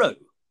 Hooroo.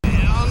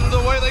 And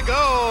away they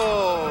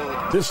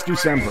go. This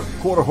December,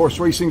 Quarter Horse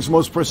Racing's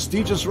most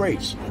prestigious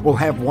race will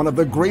have one of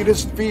the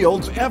greatest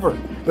fields ever,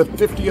 the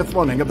 50th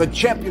running of the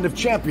Champion of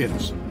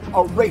Champions,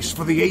 a race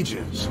for the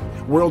ages.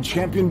 World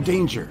Champion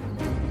Danger,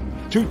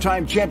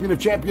 two-time Champion of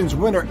Champions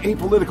winner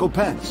Apolitical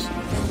Pence,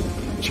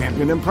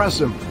 Champion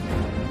Impressive,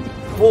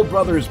 Full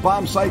Brothers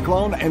Bomb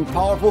Cyclone, and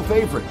Powerful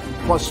Favorite,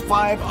 plus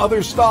 5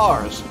 other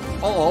stars,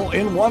 all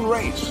in one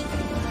race.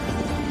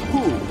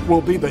 Who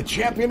will be the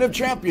Champion of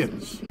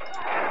Champions?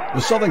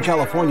 The Southern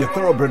California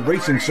Thoroughbred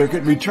Racing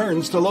Circuit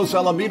returns to Los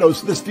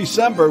Alamitos this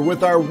December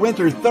with our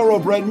Winter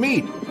Thoroughbred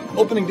Meet.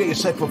 Opening day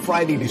is set for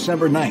Friday,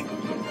 December 9th.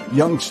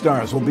 Young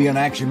stars will be in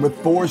action with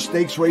 4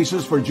 stakes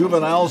races for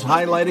juveniles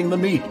highlighting the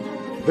meet.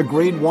 The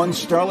Grade 1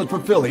 Starlet for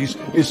fillies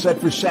is set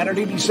for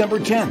Saturday, December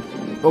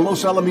 10th. The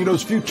Los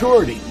Alamitos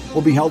Futurity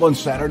will be held on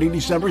Saturday,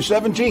 December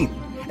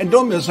 17th. And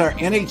don't miss our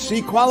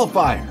NHC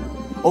qualifier.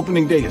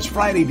 Opening day is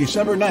Friday,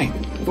 December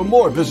 9th. For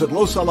more, visit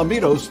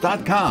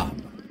losalamitos.com.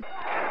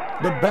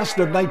 The best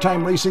of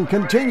nighttime racing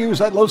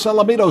continues at Los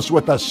Alamitos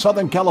with the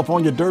Southern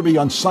California Derby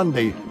on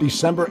Sunday,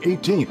 December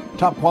 18th.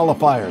 Top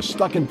qualifiers,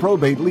 Stuck in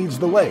Probate leads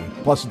the way,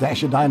 plus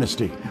Dash of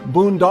Dynasty,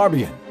 Boone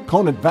Darbian,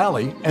 Conant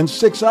Valley, and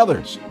 6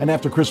 others. And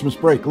after Christmas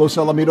break, Los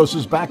Alamitos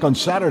is back on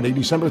Saturday,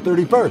 December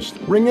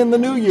 31st. Ring in the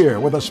new year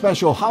with a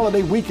special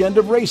holiday weekend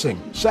of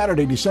racing,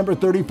 Saturday, December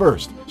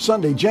 31st,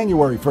 Sunday,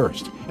 January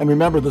 1st. And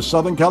remember the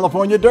Southern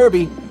California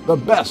Derby, the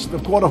best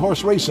of quarter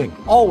horse racing,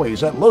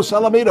 always at Los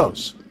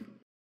Alamitos.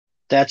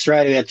 That's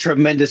right. We had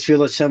tremendous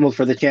field assembled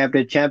for the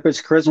champions.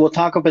 Chris, we'll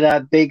talk about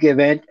that big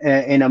event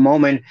in a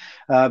moment.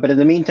 But in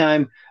the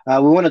meantime, we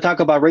want to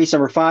talk about race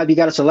number 5. You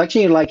got a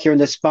selection you like here in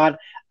this spot.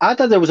 I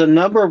thought there was a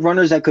number of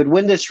runners that could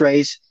win this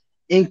race,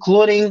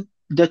 including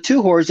the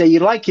 2 horses that you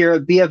like here,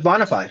 BF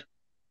Bonafide.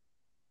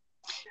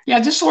 Yeah,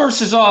 this horse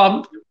has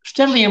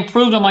steadily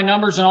improved on my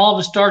numbers in all of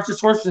the starts.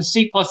 This horse was a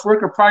C-plus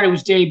worker prior to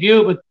his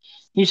debut, but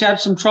he's had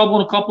some trouble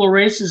in a couple of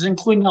races,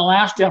 including the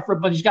last effort,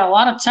 but he's got a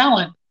lot of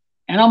talent.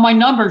 And on my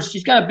numbers,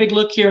 he's got a big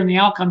look here in the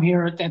outcome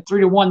here at that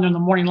 3-1 in the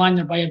morning line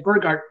there by Ed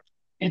Burgart.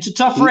 It's a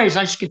tough race.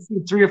 I just could see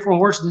 3 or 4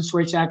 horses in this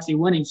race actually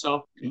winning.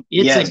 So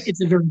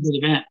it's a very good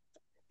event.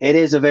 It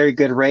is a very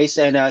good race,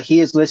 and he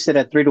is listed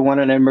at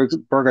 3-1 on Ed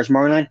Burgart's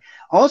morning line.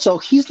 Also,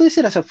 he's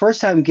listed as a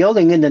first-time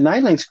gelding in the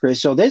 9 lengths,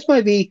 Chris. So this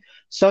might be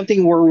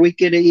something where we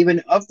could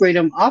even upgrade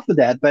him off of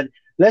that. But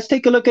let's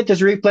take a look at this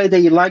replay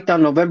that you liked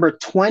on November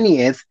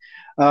 20th.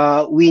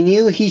 We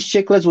knew Heath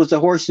Chicklets was the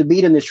horse to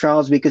beat in this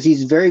trials because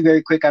he's very,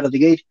 very quick out of the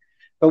gate.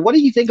 But what do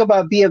you think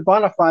about BF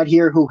Bonafide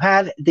here, who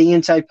had the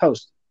inside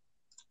post?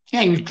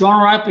 Yeah, he was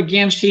drawn right up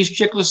against Heath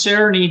Chicklets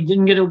there, and he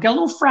didn't got a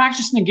little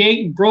fractious in the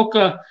gate and broke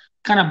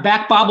kind of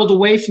back bobbled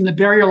away from the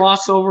barrier,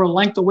 lost over a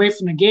length away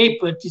from the gate.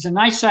 But he's a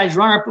nice size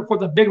runner before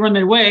the big run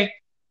midway.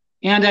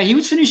 And he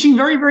was finishing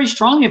very, very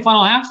strong in the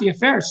final half of the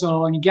affair.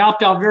 So, and he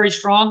galloped out very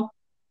strong.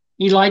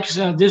 He likes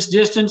this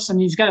distance, and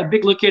he's got a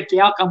big look at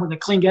the outcome with a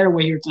clean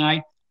getaway here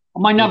tonight.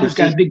 Well, my numbers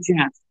got a big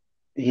chance.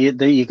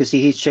 You can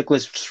see Heath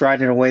Chicklets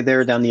striding away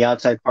there down the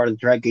outside part of the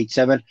track, gate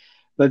 7.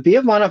 But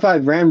BF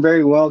Bonafide ran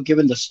very well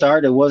given the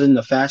start. It wasn't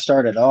a fast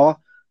start at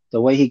all, the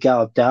way he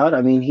galloped out.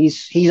 I mean,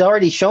 he's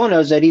already shown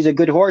us that he's a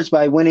good horse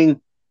by winning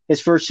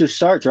his first 2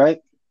 starts, right?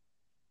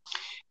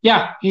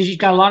 Yeah, he's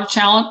got a lot of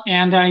talent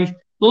and a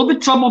little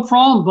bit trouble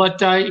prone,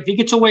 but if he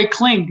gets away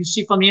clean, you can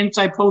see from the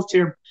inside post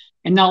here,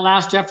 and that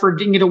last effort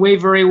didn't get away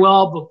very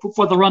well, but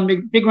before the run,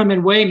 big run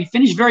midway, and he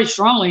finished very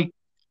strongly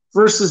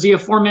versus the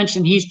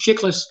aforementioned Heath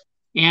Chicklets,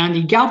 and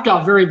he galloped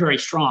out very, very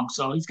strong.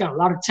 So he's got a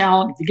lot of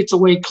talent. If he gets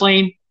away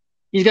clean,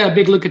 he's got a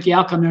big look at the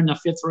outcome there in the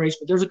 5th race.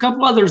 But there's a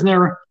couple others in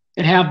there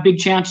that have big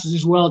chances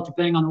as well,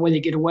 depending on the way they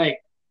get away.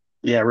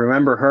 Yeah,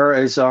 remember her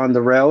is on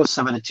the rail,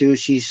 7-2.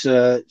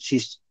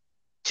 She's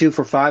 2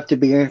 for 5 to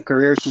begin her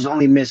career. She's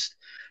only missed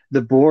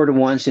the board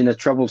once in a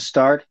troubled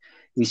start.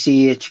 We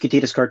see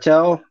Chiquititas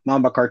Cartel,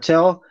 Mamba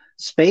Cartel,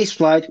 Space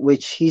Flight,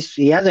 which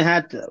he hasn't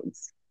had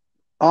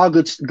all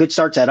good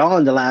starts at all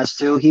in the last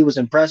 2. He was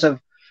impressive,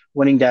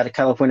 winning that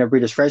California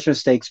Breeders' Freshman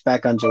Stakes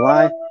back on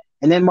July.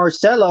 And then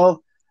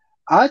Marcelo,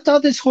 I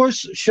thought this horse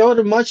showed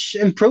a much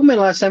improvement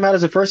last time out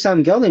as a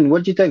first-time gelding.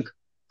 What do you think?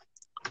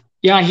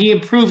 Yeah, he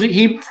improved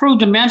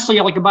immensely,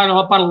 like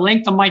about a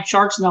length on my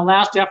charts in the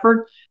last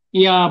effort.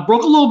 He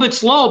broke a little bit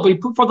slow, but he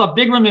put for the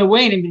big run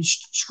away and even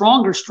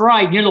stronger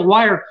stride near the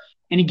wire.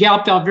 and he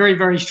galloped out very,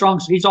 very strong.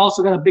 So he's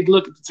also got a big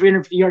look at the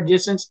 350-yard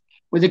distance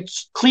with a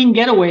clean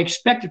getaway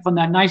expected from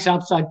that nice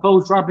outside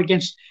post right up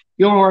against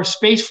your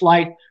Space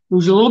Flight,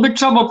 who's a little bit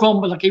trouble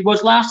prone, but like he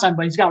was last time,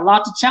 but he's got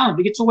lots of talent. If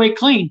he gets away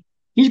clean,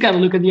 he's got to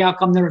look at the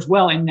outcome there as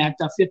well in that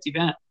fifth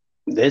event.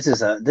 This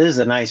is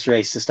a nice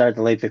race to start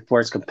the late pick four.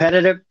 It's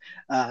competitive.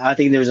 I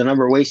think there's a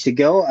number of ways to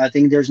go. I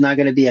think there's not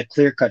going to be a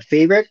clear-cut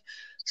favorite.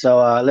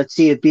 So let's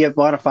see if BF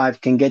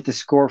Bonafide can get the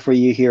score for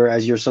you here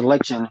as your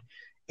selection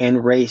in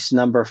race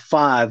number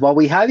 5. While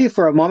we have you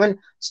for a moment,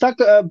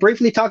 let's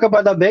briefly talk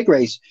about the big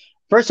race.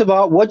 First of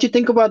all, what do you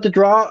think about the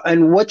draw,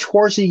 and which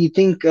horse do you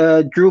think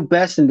drew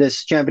best in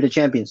this Champion of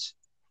Champions?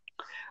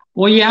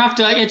 Well, you have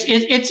to. It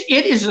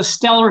is a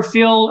stellar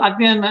field. I've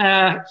been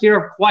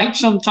here quite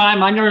some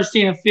time. I've never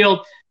seen a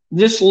field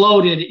this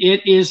loaded.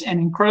 It is an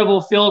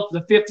incredible field for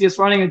the 50th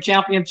running of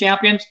Champion of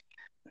Champions.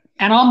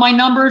 And on my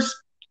numbers,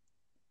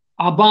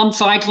 Bomb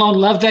Cyclone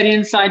loves that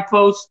inside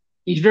post.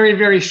 He's very,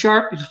 very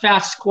sharp. He's a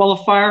fast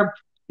qualifier.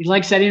 He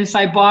likes that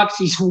inside box.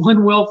 He's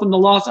won well from the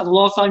Los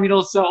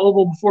Alamitos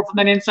Oval before from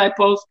that inside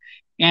post.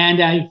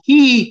 And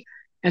he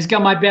has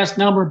got my best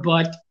number.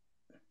 But,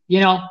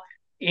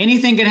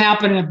 anything can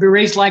happen in a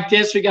race like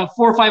this. We got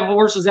 4 or 5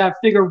 horses that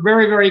figure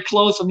very, very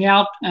close on the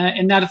out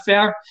in that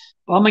affair.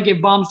 But I'm going to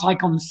give Bombs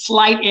like on the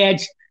slight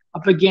edge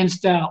up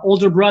against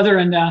older brother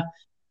and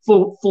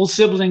full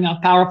sibling, a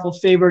powerful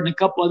favorite, and a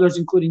couple others,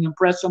 including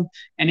Impressum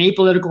and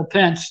Apolitical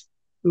Pence,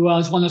 who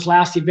has won this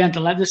event the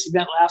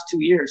last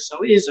 2 years.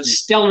 So it is a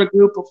stellar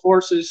group of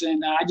horses,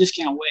 and I just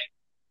can't wait.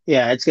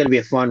 Yeah, it's going to be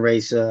a fun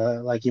race.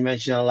 Like you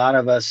mentioned, a lot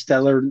of a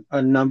stellar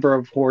number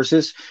of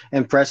horses.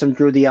 Impressum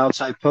drew the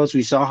outside post.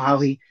 We saw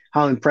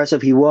how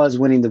impressive he was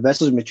winning the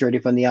Vessel's Maturity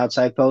from the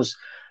outside post.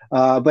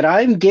 But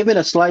I'm giving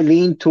a slight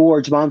lean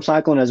towards Bomb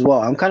Cyclone as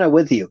well. I'm kind of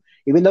with you.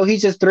 Even though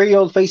he's just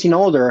 3-year-old facing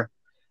older,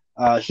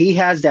 he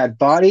has that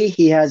body.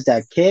 He has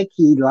that kick.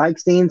 He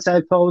likes the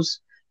inside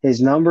post.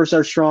 His numbers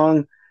are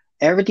strong.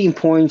 Everything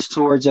points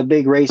towards a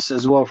big race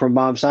as well from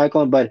Bomb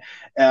Cyclone, but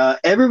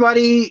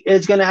everybody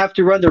is going to have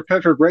to run their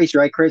perfect race,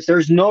 right, Chris?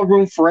 There's no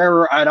room for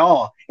error at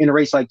all in a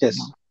race like this.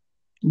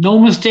 No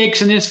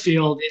mistakes in this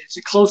field. It's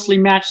a closely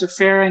matched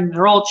affair, and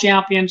they're all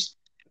champions,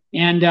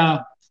 and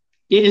it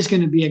is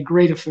going to be a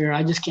great affair.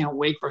 I just can't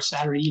wait for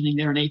Saturday evening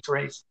there in 8th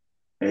race.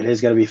 It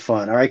is going to be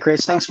fun. All right,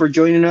 Chris, thanks for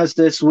joining us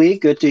this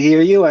week. Good to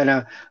hear you,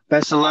 and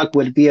best of luck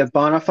with BF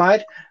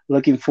Bonafide.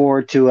 Looking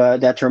forward to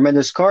that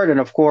tremendous card, and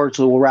of course,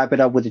 we'll wrap it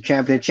up with the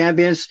Champion of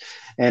Champions.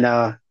 And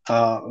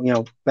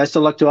best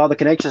of luck to all the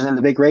connections in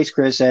the big race,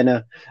 Chris.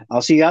 And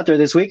I'll see you out there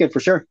this weekend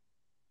for sure.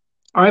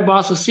 All right,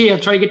 boss. We'll see you. I'll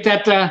try to get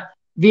that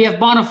BF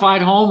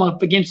Bonafide home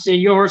up against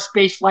your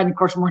Space Flight, and of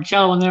course,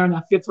 Marcello in there in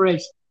that 5th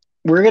race.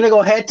 We're gonna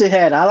go head to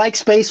head. I like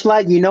Space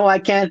Flight. I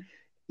can't.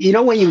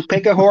 When you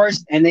pick a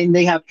horse and then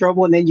they have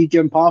trouble and then you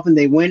jump off and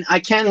they win, I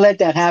can't let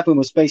that happen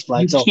with Space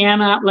Flight. You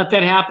cannot let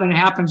that happen. It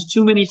happens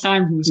too many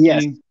times in this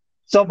game.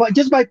 So, but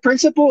just by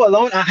principle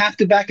alone, I have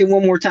to back it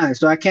one more time.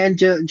 So I can't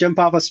jump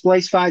off a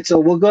Space Fight. So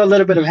we'll go a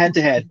little bit of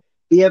head-to-head.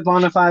 BF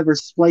Bonafide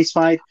versus Space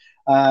Fight.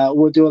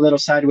 We'll do a little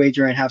side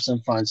wager and have some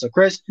fun. So,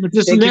 Chris, let's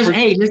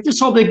just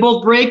hope they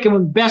both break and the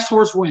best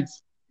horse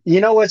wins. You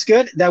know what's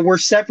good? That we're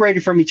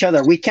separated from each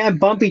other. We can't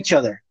bump each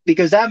other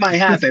because that might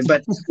happen,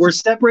 but we're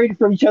separated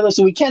from each other,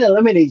 so we can't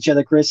eliminate each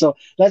other, Chris. So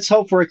let's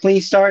hope for a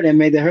clean start, and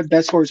may the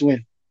best horse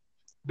win.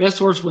 Best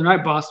horse win. All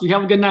right, boss. You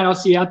have a good night. I'll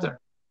see you out there.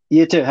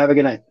 You too. Have a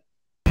good night.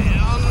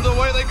 And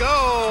away they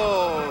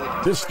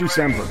go. This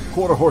December,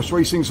 Quarter Horse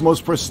Racing's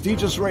most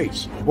prestigious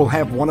race will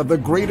have one of the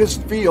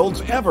greatest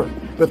fields ever,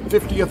 the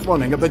 50th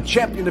running of the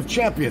Champion of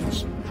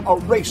Champions, a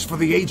race for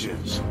the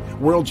ages.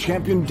 World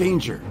Champion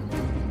Danger,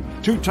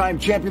 2-time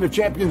Champion of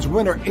Champions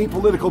winner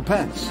Apolitical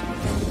Pence,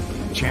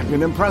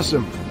 Champion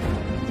Impressum,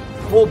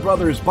 full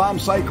brothers Bomb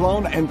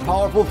Cyclone and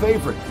Powerful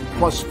Favorite,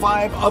 plus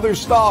 5 other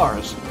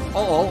stars,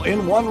 all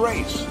in one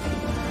race.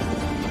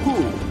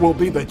 Who will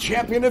be the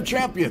Champion of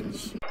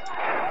Champions?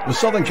 The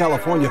Southern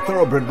California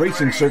Thoroughbred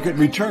Racing Circuit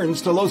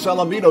returns to Los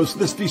Alamitos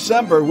this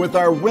December with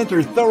our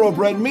Winter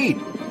Thoroughbred Meet.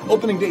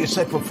 Opening day is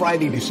set for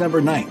Friday,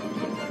 December 9th.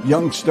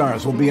 Young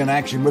stars will be in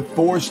action with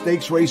 4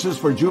 stakes races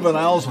for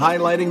juveniles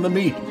highlighting the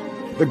meet.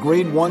 The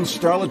Grade 1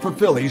 Starlet for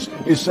fillies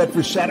is set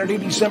for Saturday,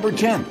 December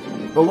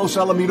 10th. The Los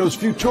Alamitos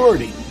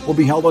Futurity will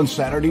be held on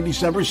Saturday,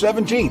 December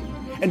 17th.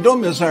 And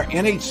don't miss our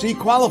NHC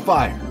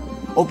qualifier.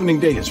 Opening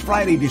day is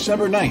Friday,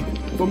 December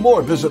 9th. For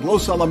more, visit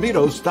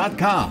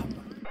losalamitos.com.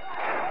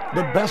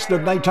 The best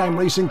of nighttime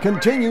racing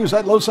continues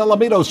at Los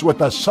Alamitos with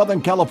the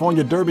Southern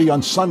California Derby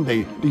on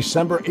Sunday,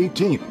 December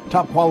 18th.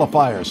 Top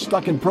qualifiers,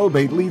 Stuck in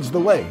Probate leads the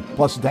way,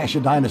 plus Dash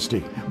of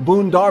Dynasty,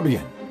 Boone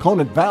Darbian,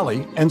 Conant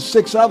Valley, and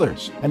 6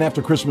 others. And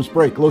after Christmas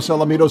break, Los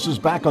Alamitos is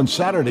back on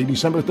Saturday,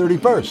 December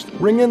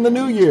 31st. Ring in the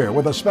new year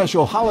with a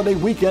special holiday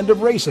weekend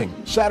of racing,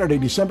 Saturday,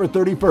 December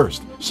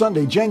 31st,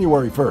 Sunday,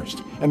 January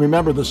 1st. And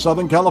remember the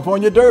Southern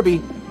California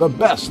Derby, the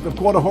best of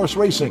quarter horse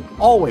racing,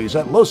 always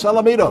at Los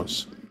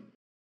Alamitos.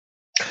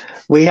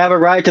 We have a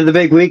ride to the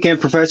big weekend.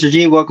 Professor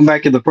G, welcome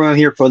back to the program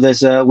here for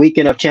this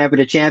weekend of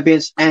Champion of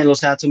Champions and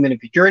Los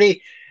Alamitos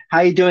Futurity. How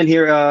you doing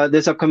here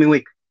this upcoming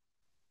week?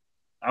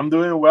 I'm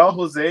doing well,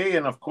 Jose,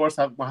 and of course,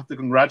 I have to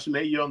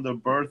congratulate you on the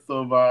birth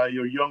of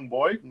your young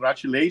boy.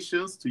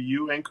 Congratulations to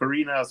you and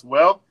Karina as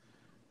well.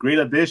 Great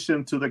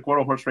addition to the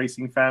quarter horse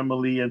racing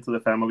family and to the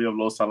family of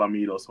Los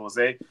Alamitos,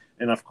 Jose.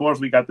 And of course,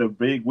 we got the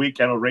big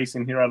weekend of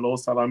racing here at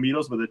Los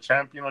Alamitos with the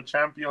Champion of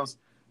Champions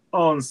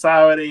on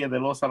Saturday and the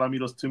Los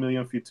Alamitos 2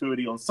 Million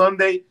Futurity on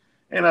Sunday.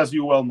 And as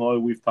you well know,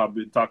 we've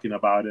been talking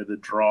about it, the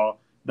draw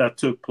that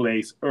took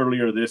place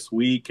earlier this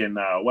week. And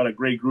what a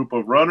great group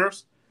of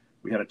runners.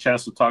 We had a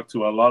chance to talk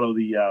to a lot of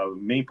the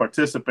main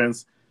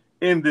participants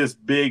in this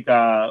big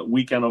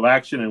weekend of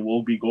action, and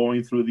we'll be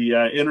going through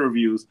the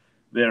interviews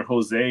there,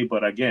 Jose.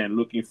 But again,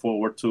 looking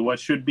forward to what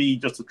should be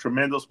just a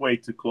tremendous way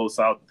to close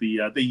out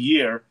the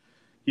year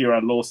here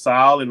at Los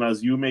Al. And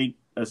as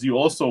you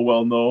also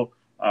well know,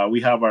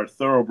 we have our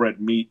thoroughbred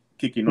meet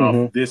kicking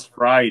off this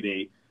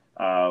Friday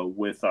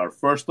with our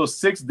first of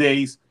 6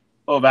 days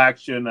of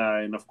action.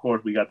 And of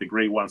course, we got the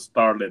Grade 1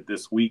 Starlet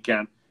this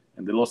weekend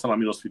and the Los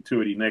Alamitos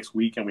Futurity next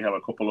week. And we have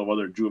a couple of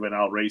other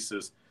juvenile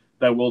races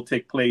that will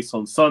take place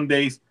on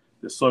Sundays.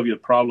 The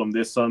Soviet Problem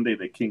this Sunday,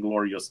 the King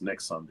Glorious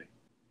next Sunday.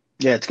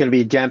 Yeah, it's going to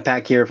be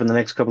jam-packed here for the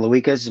next couple of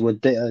weekends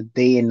with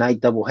day and night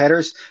double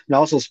headers. And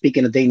also,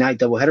 speaking of day-night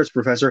double headers,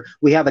 Professor,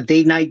 we have a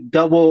daily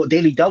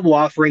double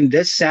offering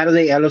this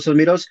Saturday at Los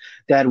Alamitos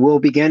that will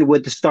begin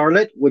with the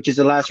Starlet, which is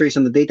the last race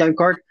on the daytime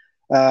card,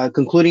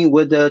 concluding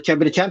with the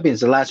Champion of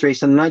Champions, the last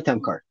race on the nighttime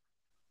card.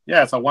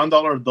 Yeah, it's a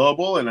 $1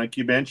 double, and like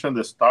you mentioned,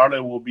 the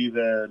Starlet will be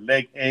the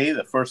leg A,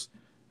 the first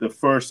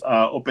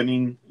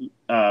opening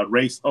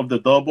race of the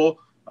double,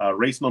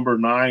 race number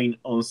 9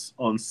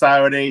 on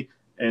Saturday.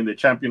 And the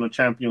Champion of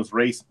Champions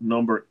race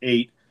number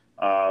 8.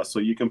 So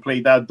you can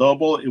play that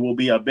double. It will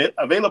be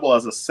available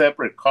as a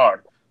separate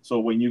card. So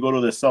when you go to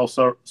the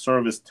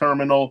self-service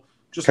terminal,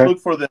 just look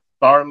for the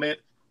Starlet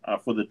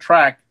for the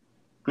track.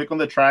 Click on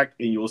the track,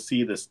 and you'll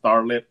see the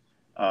Starlet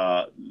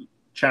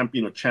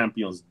Champion of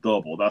Champions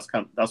double.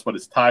 That's what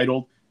it's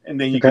titled. And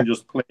then you can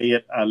just play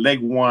it. Leg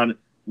 1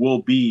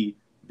 will be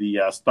the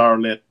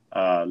Starlet.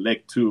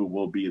 Leg 2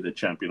 will be the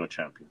Champion of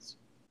Champions.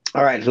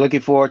 All right,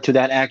 looking forward to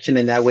that action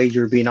and that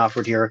wager being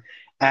offered here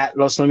at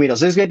Los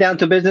Alamitos. Let's get down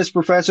to business,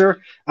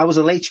 Professor. I was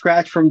a late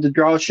scratch from the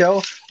draw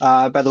show.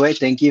 By the way,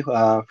 thank you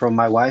from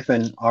my wife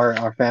and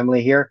our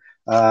family here.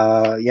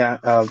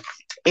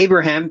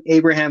 Abraham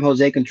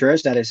Jose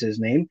Contreras, that is his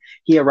name.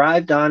 He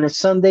arrived on a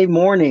Sunday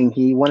morning.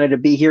 He wanted to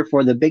be here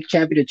for the big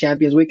Champion of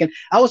Champions weekend.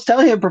 I was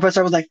telling him, Professor,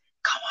 I was like,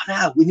 come on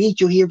out. We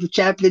need you here for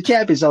Champion of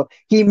Champions. So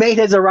he made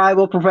his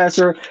arrival,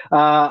 Professor,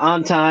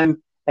 on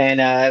time.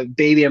 And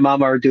baby and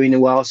mama are doing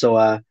well.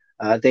 So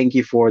thank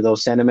you for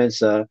those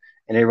sentiments and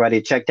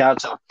everybody checked out.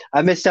 So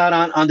I missed out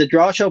on the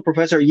draw show,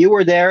 Professor. You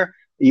were there.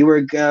 You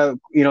were,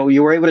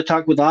 you were able to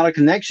talk with a lot of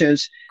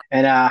connections.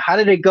 And how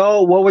did it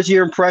go? What was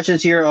your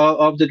impressions here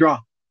of the draw?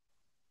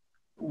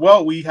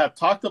 Well, we had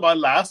talked about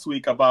last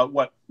week about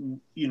what,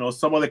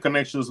 some of the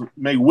connections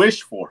may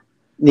wish for.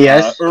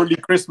 Yes. Early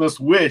Christmas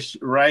wish,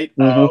 right?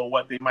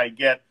 What they might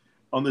get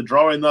on the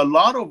draw, and a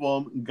lot of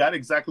them got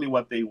exactly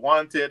what they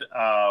wanted.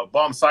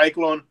 Bomb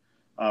Cyclone,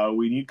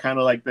 we knew kind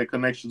of like the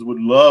connections would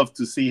love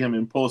to see him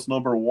in post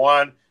number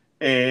 1.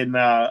 And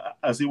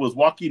as he was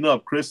walking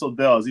up, Chris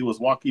O'Dell, as he was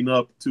walking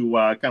up to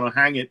kind of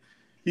hang it,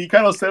 he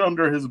kind of said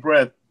under his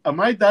breath, am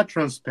I that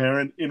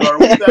transparent? Are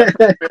we that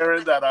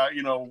transparent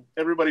that,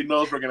 everybody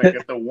knows we're going to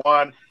get the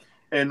 1?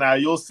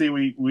 And you'll see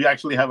we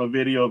actually have a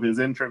video of his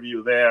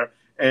interview there.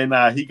 And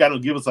he got to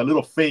give us a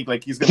little fake,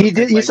 like he's going to. He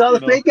did. You saw the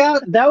fake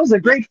out? That was a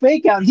great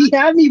fake out. He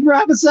had me for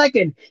half a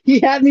second.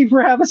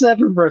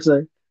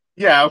 Person.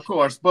 Yeah, of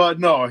course. But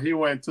no, he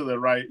went to the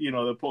right,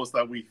 the post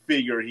that we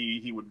figured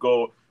he would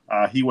go.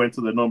 He went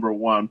to the number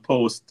 1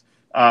 post.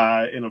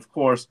 And of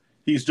course,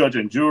 he's judge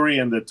and jury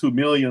in the 2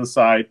 million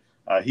side.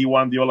 He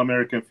won the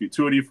All-American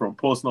Futurity from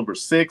post number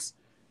 6.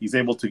 He's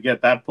able to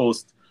get that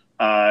post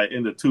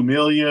in the 2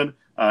 million.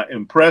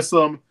 Impress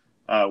him.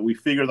 We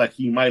figure that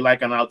he might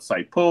like an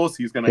outside post.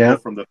 He's going to go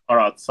from the far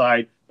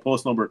outside,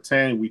 post number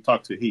 10. We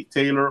talked to Heath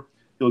Taylor.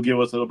 He'll give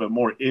us a little bit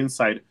more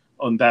insight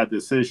on that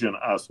decision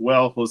as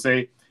well,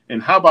 Jose.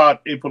 And how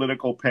about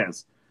Apolitical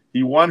Pence?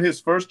 He won his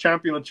first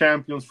Champion of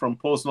Champions from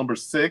post number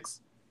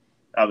 6.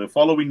 The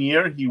following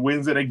year, he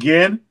wins it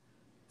again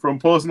from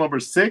post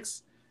number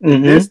 6.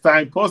 This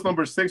time, post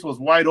number 6 was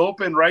wide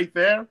open right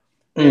there.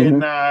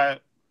 And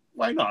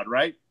why not,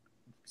 right?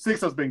 6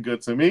 has been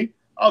good to me.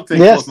 I'll take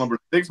post number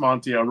 6,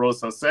 Monty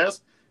Arrossa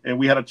says. And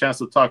we had a chance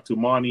to talk to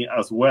Monty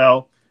as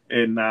well.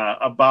 And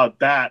about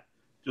that,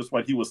 just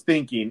what he was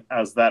thinking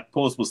as that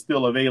post was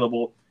still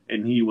available.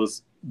 And he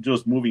was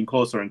just moving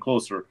closer and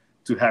closer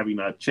to having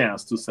a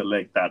chance to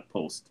select that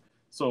post.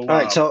 So, all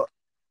right. So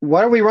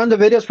why don't we run the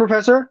videos,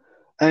 Professor?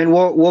 And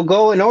we'll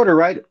go in order,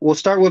 right? We'll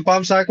start with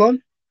Bomb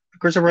Cyclone,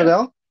 Christopher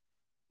Riddell.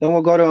 Then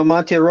we'll go to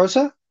Monty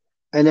Arrossa.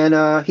 And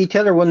then Heath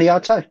Taylor won the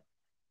outside.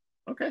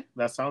 Okay,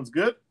 that sounds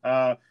good.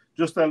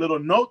 Just a little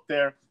note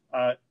there.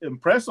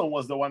 Impression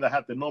was the one that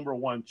had the number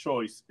 1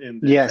 choice in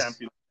the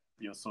championship.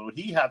 So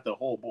he had the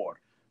whole board.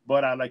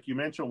 But like you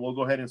mentioned, we'll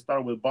go ahead and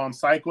start with Bomb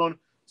Cyclone.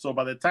 So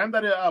by the time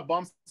that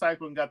Bomb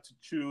Cyclone got to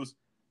choose,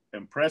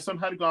 Impression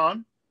had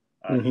gone.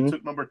 He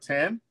took number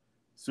 10.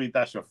 Sweet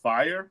Dash of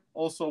Fire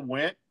also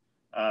went,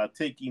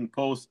 taking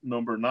post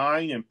number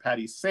 9, and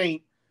Patty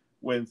Saint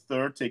went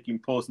third, taking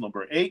post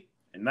number 8.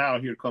 And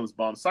now here comes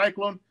Bomb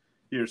Cyclone.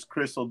 Here's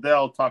Chris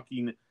Odell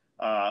talking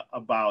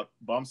about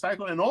Bomb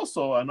Cyclone, and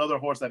also another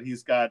horse that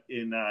he's got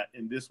in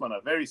this one,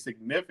 a very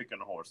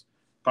significant horse,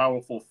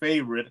 Powerful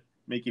Favorite,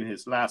 making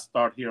his last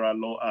start here at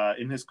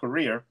in his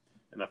career,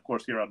 and of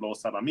course here at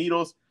Los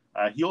Alamitos.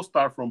 He'll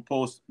start from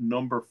post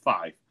number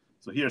 5.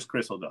 So here's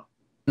Chris Odell.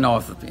 Know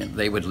if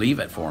they would leave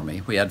it for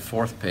me. We had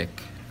 4th pick.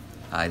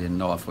 I didn't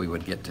know if we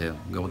would get to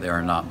go there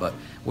or not, but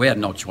we had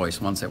no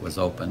choice once it was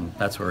open.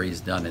 That's where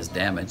he's done his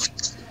damage.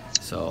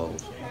 So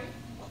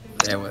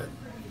it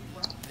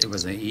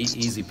was an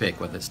easy pick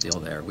with it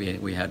still there.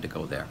 We had to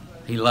go there.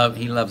 He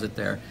loves it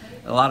there.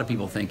 A lot of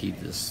people think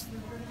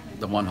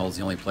the 1 hole's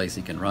the only place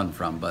he can run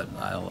from, but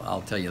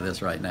I'll tell you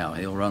this right now.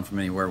 He'll run from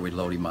anywhere we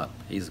load him up.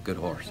 He's a good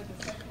horse.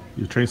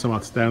 You've trained some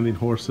outstanding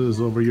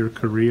horses over your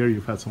career.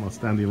 You've had some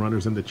outstanding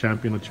runners in the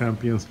Champion of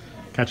Champions.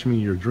 Catch Me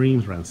in Your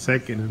Dreams ran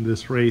 2nd in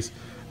this race.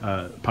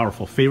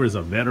 Powerful Favorite is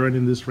a veteran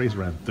in this race,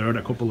 ran 3rd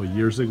a couple of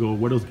years ago.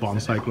 Where does Bomb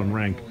Cyclone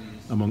rank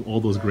among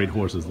all those great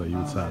horses that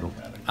you've saddled?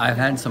 I've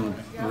had some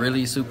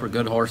really super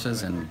good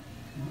horses, and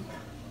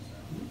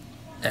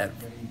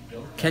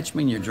Catch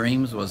Me in Your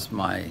Dreams was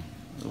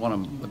one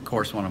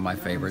of my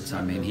favorites.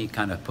 I mean, he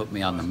kind of put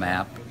me on the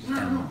map,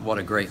 and what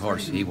a great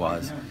horse he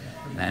was.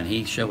 And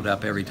he showed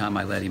up every time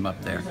I let him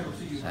up there.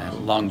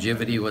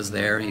 Longevity was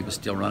there. He was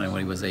still running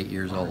when he was 8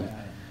 years old.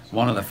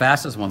 One of the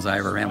fastest ones I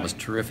ever ran was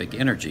Terrific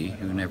Energy,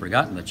 who never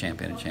got in the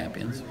Champion of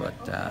Champions, but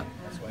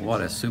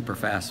what a super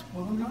fast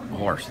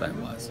horse that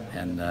was.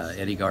 And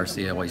Eddie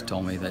Garcia always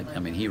told me that, I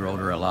mean, he rode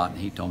her a lot, and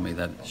he told me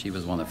that she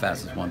was one of the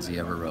fastest ones he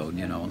ever rode,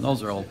 you know. And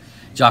those are old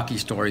jockey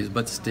stories,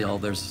 but still,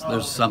 there's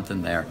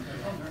something there.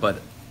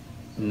 But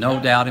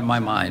no doubt in my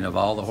mind, of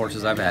all the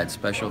horses I've had,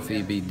 Special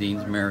Phoebe,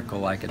 Dean's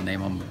Miracle, I could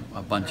name them,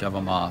 a bunch of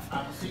them off,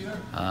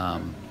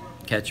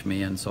 Catch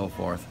Me and so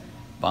forth.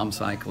 Bomb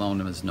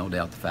Cyclone is no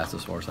doubt the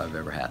fastest horse I've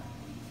ever had.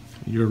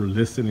 You're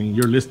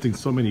listing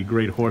so many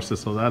great horses,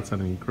 so that's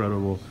an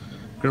incredible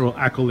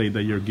accolade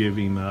that you're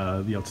giving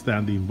the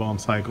outstanding Bomb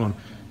Cyclone.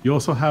 You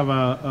also have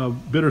a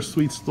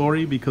bittersweet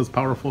story because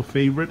Powerful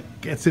Favorite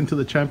gets into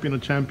the Champion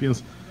of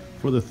Champions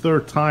for the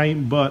 3rd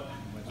time, but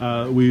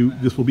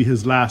this will be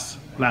his last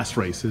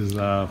race, his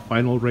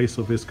final race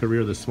of his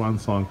career, the Swan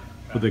Song,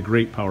 with a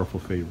great Powerful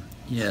Favorite.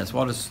 Yes,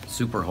 what a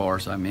super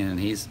horse. I mean, and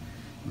he's,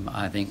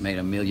 I think, made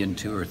 $1 million,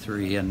 2 or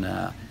 3,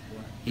 and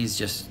he's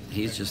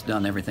just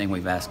done everything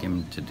we've asked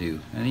him to do.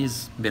 And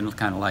he's been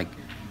kind of like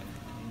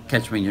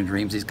Catch Me in Your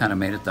Dreams. He's kind of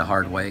made it the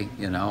hard way,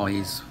 you know.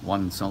 He's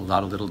won a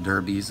lot of little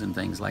derbies and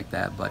things like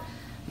that. But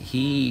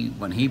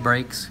when he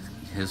breaks,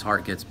 his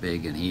heart gets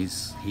big, and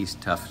he's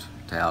tough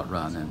to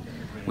outrun. And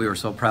we were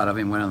so proud of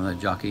him winning the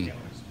Jockey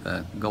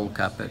Gold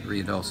Cup at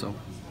Ruidoso.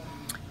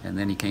 And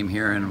then he came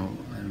here and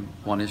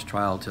won his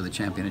trial to the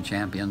Champion of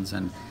Champions,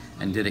 and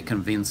did it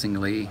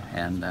convincingly,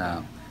 and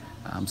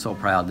I'm so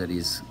proud that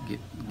he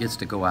gets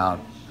to go out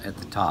at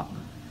the top.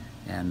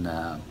 And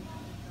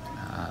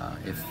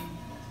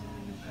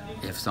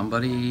if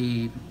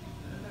somebody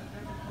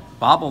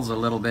bobbles a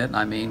little bit,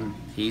 I mean,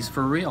 he's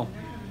for real.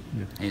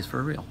 Yeah. He's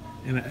for real.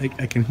 And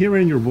I can hear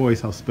in your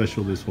voice how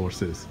special this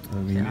horse is. I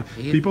mean, yeah,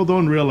 people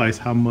don't realize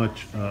how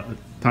much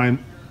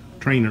time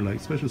trainer, like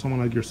especially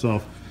someone like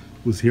yourself,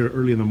 who's here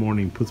early in the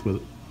morning, puts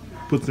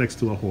next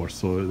to a horse.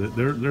 So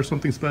there's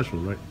something special,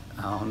 right?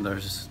 Oh,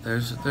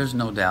 there's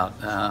no doubt.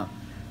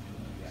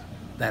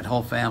 That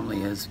whole family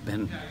has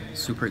been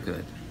super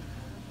good,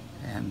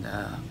 and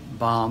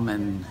Bomb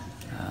and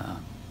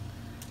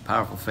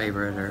Powerful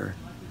Favorite are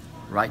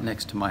right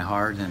next to my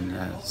heart, and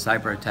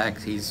Cyber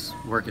Attack, he's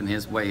working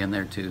his way in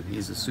there too.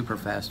 He's a super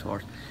fast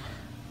horse.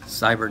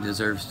 Cyber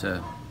deserves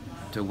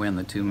to win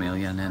the $2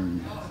 million,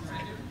 and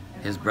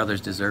his brothers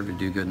deserve to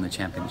do good in the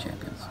Champion of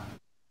Champions.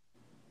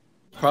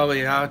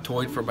 Probably I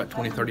toyed for about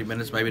 20-30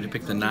 minutes maybe to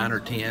pick the 9 or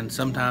 10.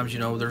 Sometimes, you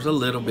know, there's a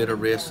little bit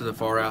of risk to the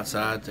far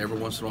outside. Every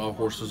once in a while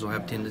horses will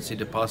have tendency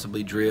to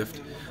possibly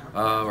drift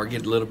or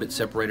get a little bit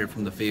separated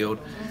from the field.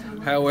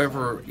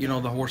 However, you know,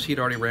 the horse he'd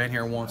already ran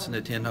here once in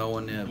the 10 hole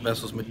and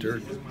Vessels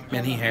Mature,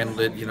 and he handled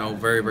it, you know,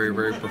 very, very,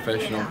 very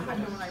professional.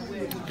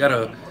 Got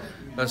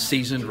a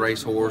seasoned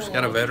racehorse,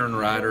 got a veteran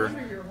rider.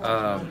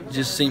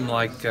 Just seemed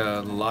like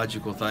the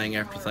logical thing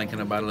after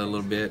thinking about it a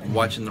little bit,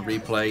 watching the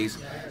replays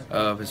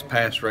of his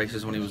past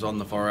races when he was on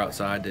the far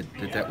outside,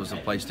 that was the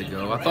place to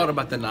go. I thought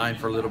about the 9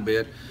 for a little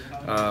bit,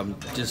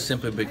 just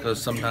simply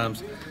because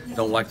sometimes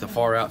don't like the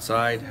far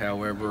outside.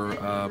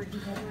 However,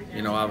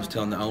 you know, I was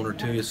telling the owner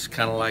too, it's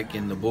kind of like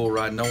in the bull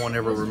ride. No one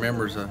ever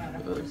remembers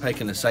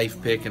taking a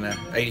safe pick in an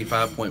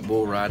 85-point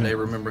bull ride. They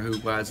remember who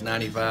rides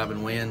 95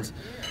 and wins.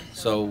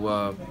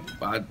 So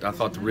I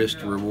thought the risk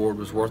to reward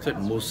was worth it,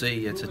 and we'll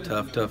see. It's a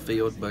tough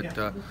field, but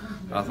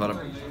I thought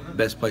the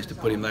best place to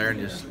put him there and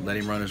just let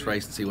him run his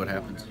race and see what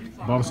happens.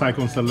 Bomb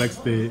Cyclone selects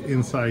the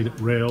inside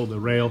rail, the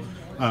rail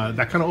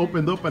that kind of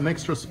opened up an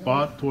extra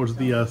spot towards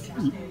the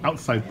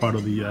outside part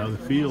of the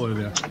field,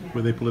 or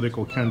with a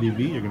political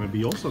Candy-V. You're going to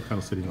be also kind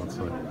of sitting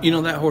outside. You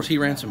know, that horse, he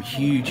ran some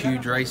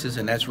huge races,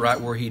 and that's right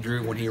where he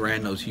drew when he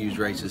ran those huge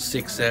races,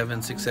 6-7,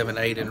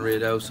 6-7-8 in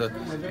Arrossa,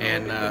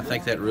 and I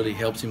think that really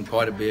helps him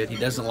quite a bit. He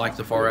doesn't like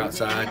the far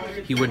outside.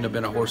 He wouldn't have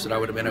been a horse that I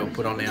would have been able to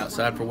put on the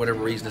outside for whatever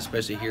reason,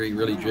 especially here. He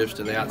really drifts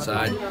to the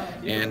outside,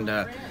 and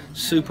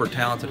super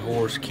talented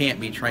horse, can't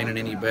be training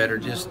any better,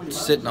 just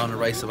sitting on the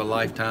race of a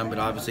lifetime, but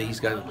obviously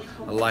he's got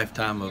a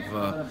lifetime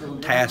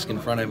of task in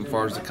front of him as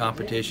far as the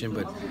competition.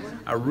 But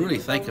I really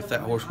think if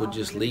that horse would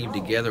just leave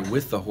together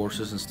with the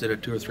horses instead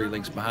of 2 or 3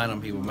 lengths behind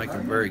him, he will make a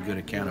very good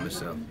account of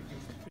himself.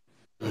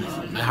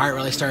 My heart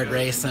really started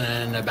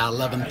racing about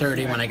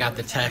 11:30 when I got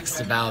the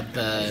text about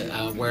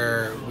the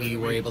where we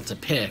were able to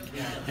pick,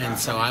 and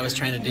so I was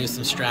trying to do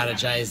some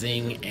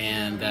strategizing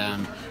and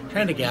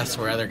trying to guess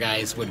where other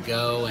guys would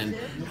go, and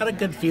had a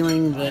good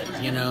feeling that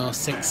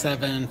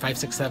 6-7,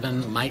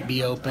 5-6-7 might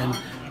be open,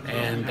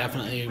 and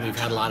definitely we've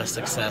had a lot of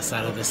success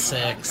out of the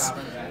 6.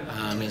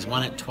 He's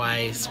won it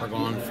twice. We're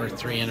going for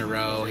 3 in a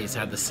row. He's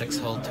had the 6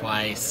 hole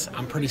twice.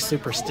 I'm pretty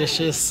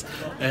superstitious,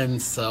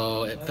 and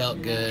so it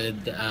felt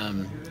good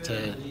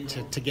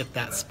to get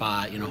that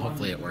spot.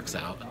 Hopefully it works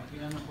out.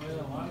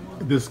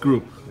 This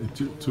group,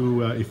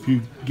 if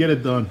you get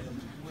it done,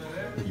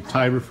 you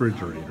tie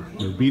refrigerator.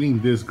 You're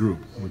beating this group.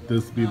 Would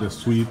this be the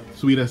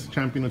sweetest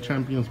champion of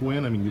champions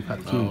win? I mean, you've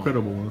had 2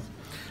 incredible ones.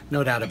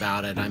 No doubt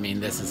about it. I mean,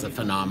 this is a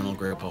phenomenal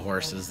group of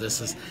horses.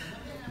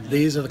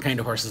 These are the kind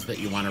of horses that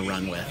you want to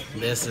run with.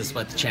 This is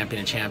what the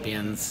Champion of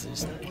Champions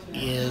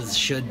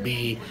should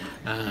be.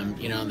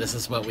 This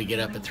is what we get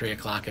up at 3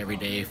 o'clock every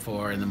day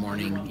for in the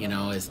morning,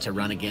 is to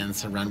run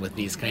against and run with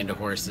these kind of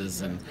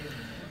horses. And,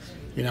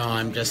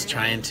 I'm just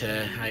trying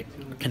to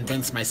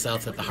convince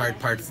myself that the hard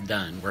part's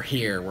done. We're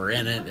here, we're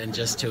in it, and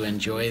just to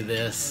enjoy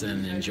this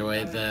and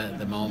enjoy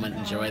the moment,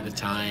 enjoy the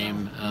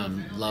time,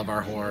 love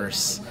our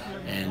horse.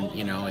 And,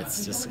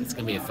 it's going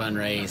to be a fun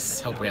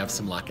race. Hope we have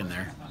some luck in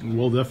there.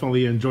 We'll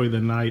definitely enjoy the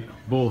night,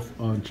 both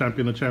on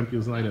Champion of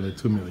Champions night and the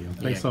 2 million.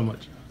 Thanks so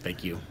much.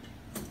 Thank you.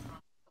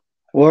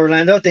 Well,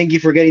 Orlando, thank you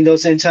for getting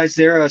those insights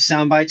there,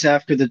 sound bites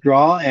after the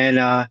draw.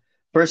 And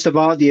first of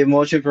all, the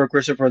emotion for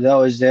Christopher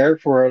Dell is there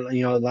for,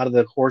 a lot of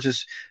the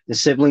horses, the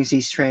siblings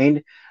he's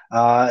trained.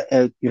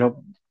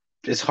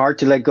 It's hard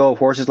to let go of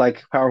horses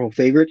like Powerful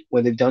Favorite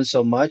when they've done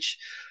so much.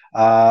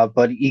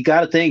 But you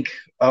got to think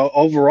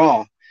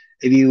overall,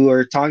 if you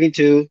were talking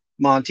to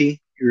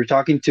Monty, you were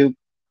talking to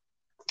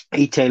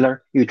Heath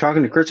Taylor, you were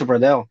talking to Christopher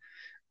Dell,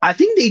 I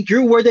think they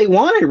drew where they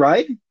wanted,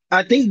 right?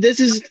 I think this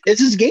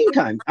is game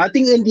time. I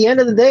think at the end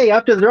of the day,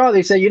 after the draw,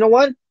 they said, you know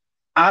what?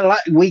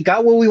 We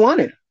got what we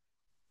wanted.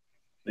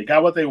 They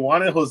got what they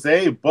wanted,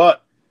 Jose,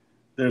 but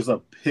there's a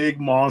pig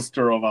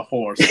monster of a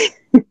horse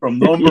from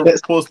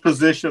post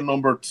position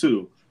number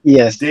 2.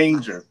 Yes.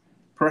 Danger.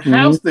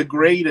 Perhaps the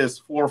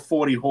greatest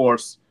 440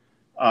 horse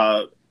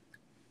of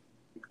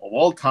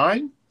all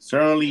time,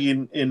 certainly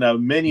in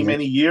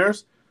many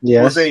years.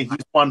 Yes. Jose, he's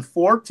won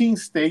 14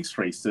 stakes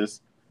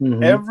races.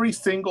 Every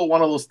single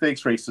one of those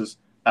stakes races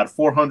at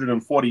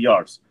 440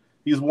 yards.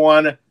 He's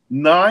won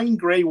 9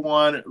 Grade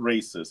 1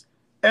 races.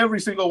 Every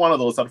single one of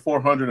those at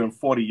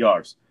 440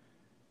 yards.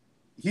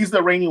 He's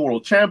the reigning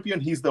world champion.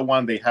 He's the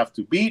one they have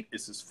to beat.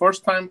 It's his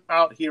first time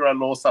out here at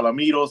Los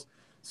Alamitos.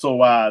 So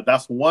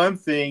that's one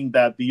thing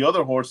that the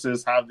other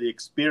horses have the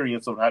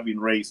experience of having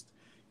raced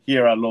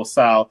here at Los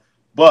Al.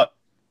 But,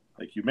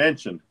 like you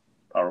mentioned,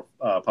 our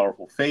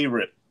Powerful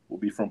Favorite will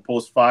be from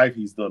post 5.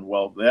 He's done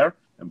well there.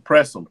 And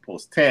Presum,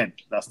 post 10.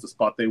 That's the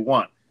spot they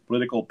want.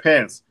 Political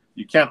Pence.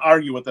 You can't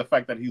argue with the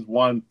fact that he's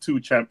won 2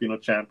 Champion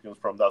of Champions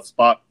from that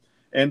spot.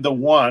 And the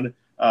one,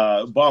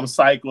 Bomb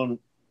Cyclone,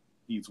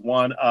 he's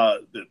won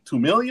the 2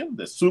 million,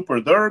 the Super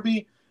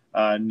Derby,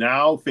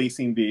 now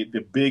facing the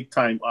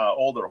big-time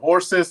older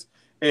horses.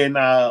 And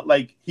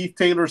like Heath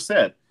Taylor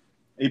said,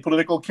 a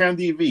political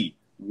Candy-V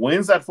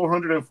wins at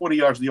 440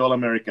 yards the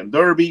All-American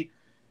Derby.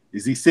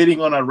 Is he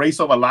sitting on a race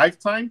of a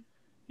lifetime?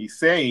 He's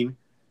saying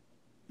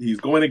he's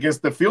going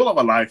against the field of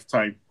a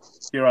lifetime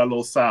here at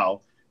Los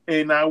Al.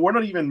 And we're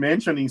not even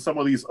mentioning some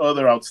of these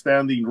other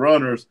outstanding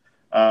runners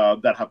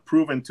that have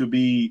proven to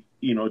be,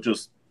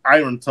 just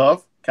iron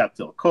tough.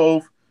 Cattail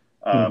Cove,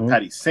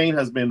 Patty Saint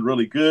has been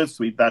really good.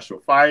 Sweet Dash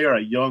of Fire,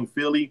 a young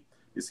filly.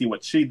 You see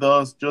what she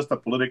does. Just a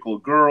political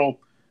girl.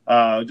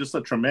 Just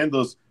a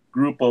tremendous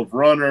group of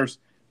runners.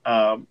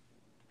 The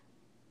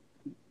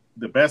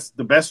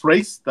best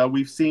race that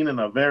we've seen in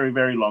a very,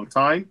 very long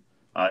time.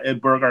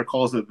 Ed Burgart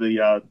calls it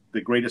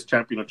the greatest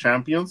champion of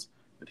champions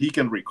that he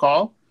can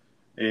recall.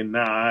 And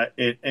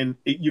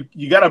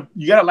you gotta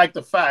like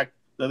the fact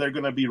that they're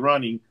going to be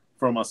running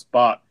from a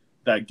spot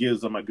that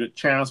gives them a good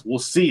chance. We'll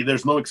see.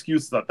 There's no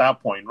excuses at that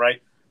point, right?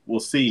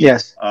 We'll see.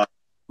 Yes.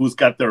 Who's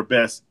got their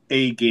best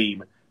A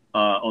game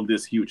on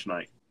this huge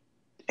night.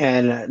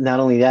 And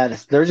not only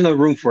that, there's no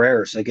room for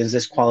errors against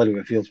this quality of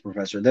a field,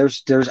 Professor.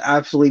 There's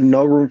absolutely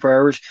no room for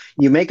errors.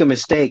 You make a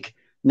mistake,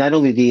 not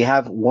only do you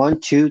have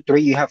 1, 2,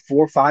 3, you have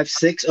 4, 5,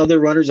 6 other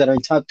runners that are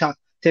in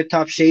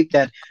tip-top shape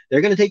that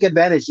they're going to take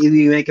advantage if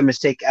you make a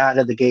mistake out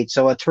of the gate.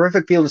 So a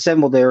terrific field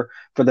assembled there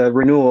for the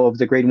renewal of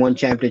the Grade 1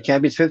 Champions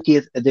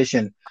 50th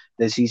edition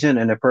this season,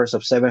 and a purse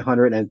of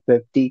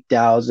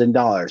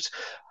 $750,000.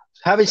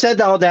 Having said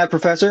all that,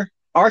 Professor,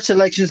 our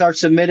selections are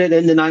submitted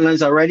in the 9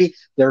 lines already.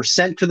 They're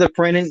sent to the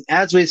printing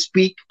as we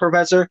speak,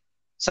 Professor.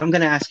 So I'm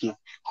going to ask you,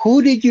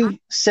 who did you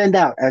send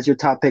out as your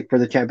top pick for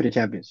the Champion of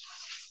Champions?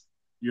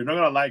 You're not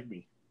going to like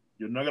me.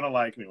 You're not going to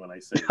like me when I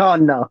say Oh,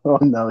 no. Oh,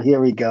 no. Here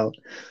we go.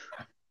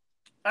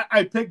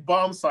 I picked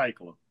Bomb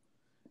Cyclone.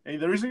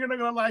 And the reason you're not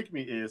going to like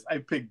me is I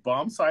picked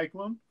Bomb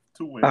Cyclone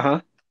to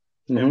win.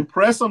 And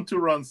Press them to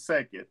run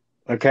second.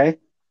 Okay.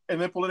 And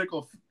then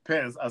Political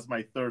Pens as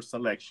my third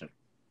selection.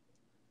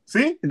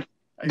 See?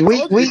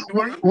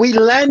 We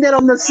landed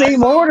on the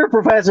same order,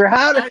 Professor.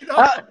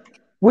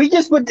 We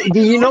just put.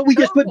 Do you know we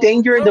just put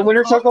Danger in the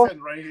winner circle?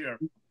 Right here.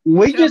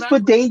 We just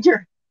put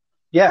Danger.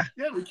 Yeah.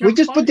 We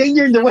just put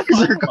Danger in the winner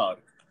circle.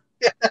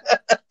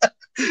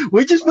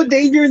 We just put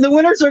Danger in the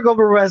winner circle,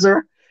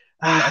 Professor.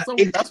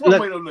 That's one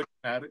way to look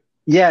at it.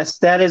 Yes,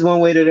 that is one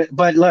way to.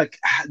 But look,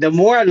 the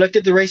more I looked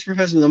at the race,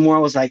 Professor, the more I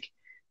was like,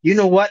 you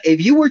know what?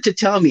 If you were to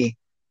tell me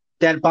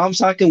that Bomb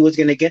Cyclone was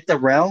going to get the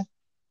rail,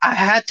 I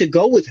had to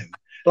go with him.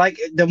 Like,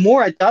 the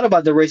more I thought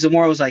about the race, the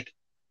more I was like,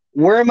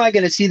 where am I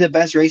going to see the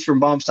best race from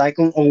Bomb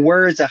Cyclone, or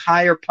where is a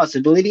higher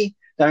possibility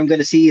that I'm going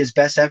to see his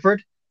best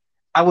effort?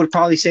 I would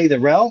probably say the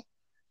rail.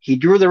 He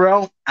drew the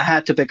rail. I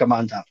had to pick him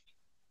on top.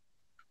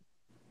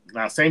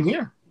 Same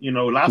here.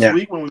 Last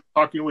week when we were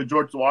talking with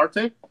George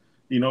Duarte,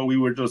 we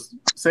were just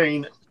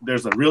saying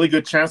there's a really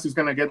good chance he's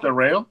going to get the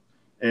rail,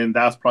 and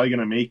that's probably going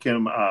to make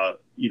him, a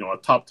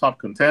top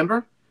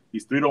contender.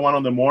 He's 3-1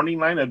 on the morning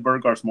line, Ed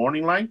Burgart's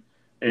morning line.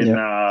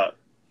 And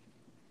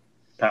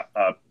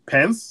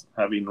Pence,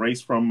 having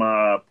raced from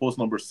post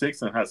number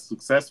 6 and has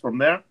success from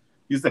there,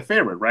 he's the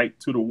favorite, right?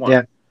 2-1.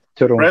 Yeah,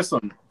 2-1.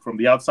 Preston from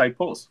the outside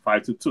post,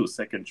 5-2,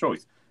 second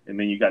choice. And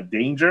then you got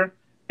Danger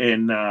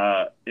and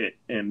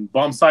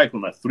Bomb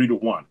Cyclone at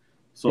 3-1.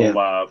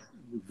 So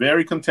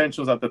very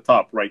contentious at the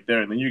top right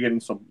there. And then you're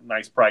getting some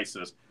nice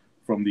prices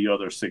from the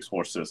other 6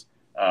 horses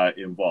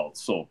involved.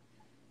 So.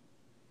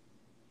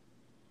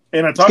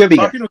 And I'm talking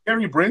to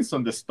Gary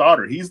Brinson, the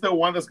starter. He's the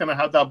one that's going to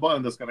have that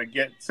button that's going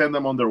to send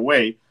them on their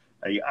way.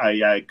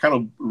 I kind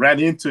of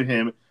ran into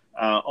him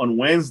on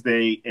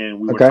Wednesday, and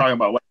we were talking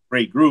about what a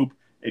great group,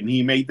 and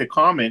he made the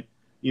comment,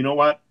 you know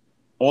what?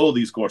 All of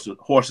these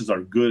horses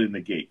are good in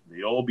the gate.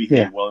 They all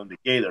behave well in the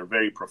gate. They're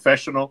very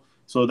professional.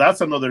 So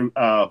that's another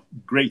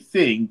great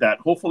thing, that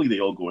hopefully they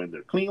all go in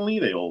there cleanly.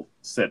 They all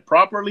set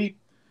properly.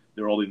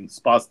 They're all in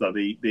spots that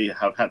they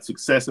have had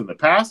success in the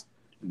past.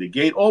 The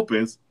gate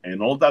opens,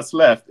 and all that's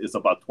left is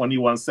about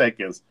 21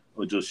 seconds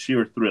of just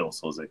sheer thrills,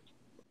 Jose.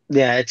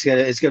 Yeah,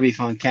 it's gonna be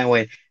fun. Can't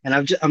wait. And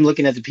I'm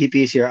looking at the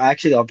PPs here.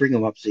 Actually, I'll bring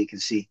them up so you can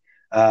see.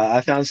 I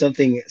found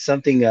something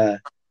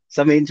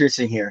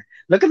interesting here.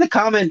 Look at the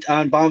comment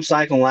on Bomb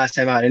Cyclone last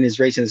time out in his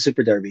race in the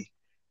Super Derby.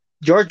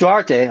 George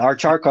Duarte, our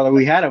chart caller,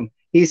 we had him.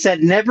 He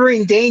said never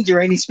in danger,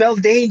 and he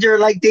spelled danger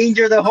like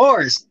Danger the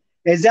horse.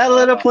 Is that a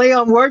little play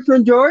on word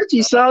from George?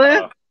 You saw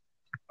that?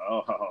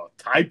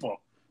 Typo.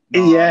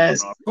 No,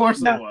 yes. No, of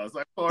course it was.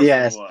 Of course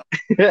it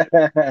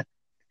was.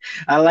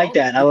 I like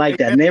that. I like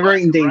that. Never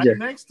in danger. Right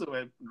next to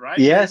it, right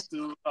next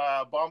to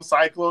Bomb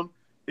Cyclone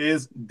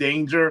is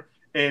Danger.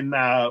 And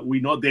we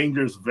know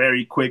Danger is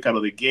very quick out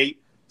of the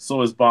gate.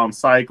 So is Bomb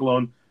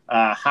Cyclone.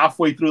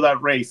 Halfway through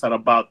that race, at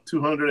about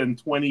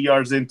 220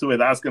 yards into it,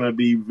 that's going to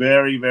be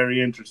very,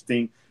 very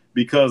interesting.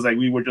 Because, like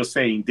we were just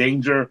saying,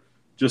 Danger,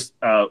 just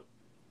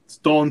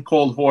stone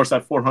cold horse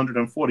at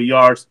 440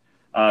 yards.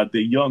 The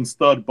young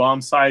stud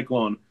Bomb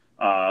Cyclone.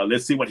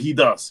 Let's see what he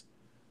does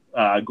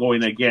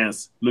going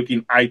against,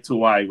 looking eye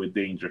to eye with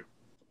Danger.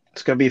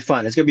 It's going to be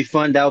fun. It's going to be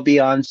fun. That'll be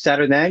on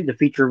Saturday night, the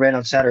feature event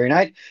on Saturday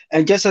night.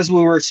 And just as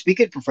we were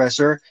speaking,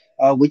 Professor,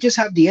 we just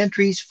have the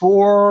entries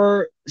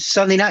for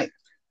Sunday night.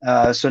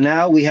 So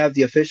now we have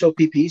the official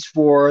PPs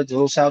for the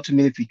Los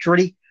Alamitos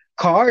Futurity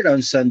card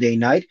on Sunday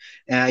night.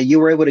 You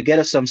were able to get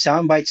us some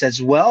sound bites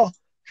as well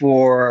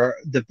for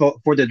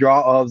the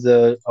draw of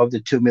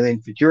the 2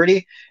 million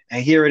Futurity.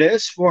 And here it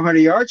is, 400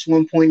 yards,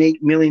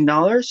 $1.8 million.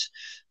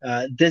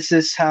 This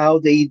is how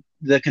the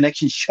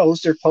connection shows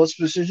their post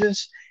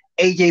positions.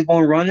 AJ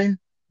Bone running,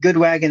 Good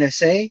Wagon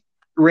SA,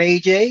 Ray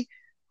J,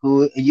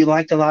 who you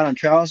liked a lot on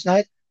Trials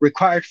Night,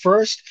 Required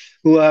First,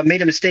 who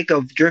made a mistake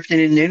of drifting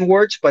in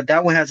inwards, but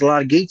that one has a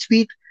lot of gate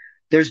speed.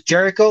 There's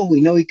Jericho. We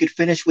know he could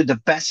finish with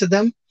the best of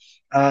them.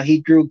 He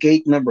drew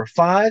gate number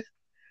 5.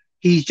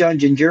 He's John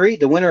Gingiri,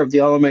 the winner of the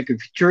All-American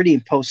Futurity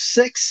in post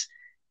 6.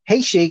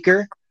 Hey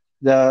Shaker,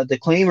 the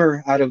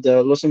claimer out of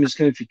the Los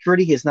Alamitos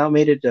Futurity, he has now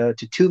made it to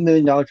 $2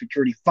 million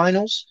Futurity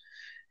finals.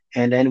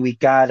 And then we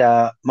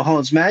got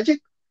Mahomes Magic,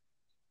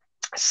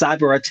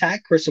 Cyber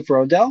Attack, Christopher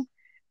Odell,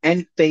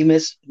 and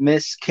Famous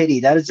Miss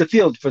Kitty. That is the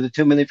field for the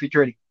 2 million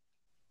Futurity.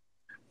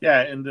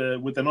 Yeah,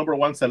 and with the number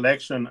 1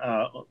 selection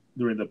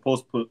during the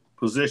post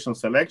position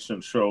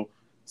selection show,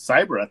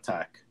 Cyber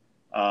Attack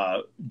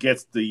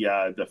gets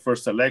the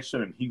first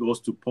selection, and he goes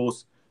to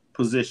post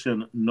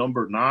position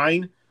number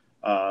 9.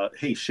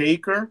 Hey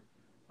Shaker,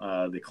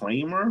 the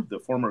claimer, the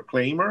former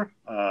claimer,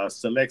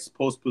 selects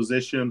post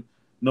position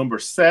number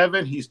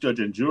 7. He's judge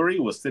and jury,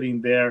 was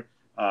sitting there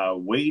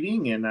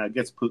waiting, and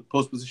gets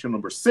post position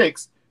number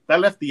 6. That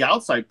left the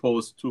outside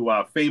post to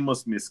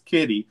famous Miss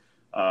Kitty,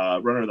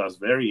 runner that's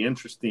very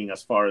interesting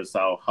as far as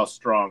how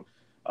strong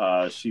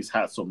she's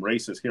had some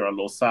races here at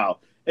Los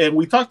Al. And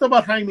we talked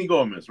about Jaime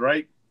Gomez,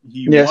 right?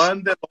 He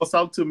won the Los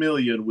Al 2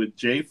 Million with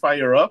Jay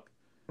Fire Up.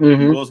 He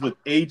goes with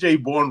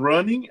AJ Born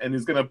Running, and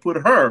he's going to put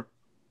her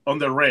on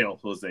the rail,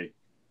 Jose.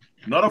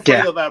 Not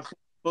afraid of that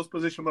post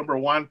position number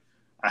 1.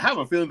 I have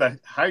a feeling that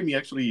Jaime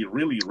actually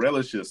really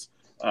relishes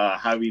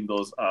having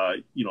those,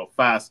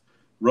 fast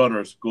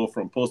runners go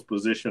from post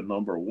position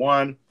number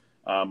 1.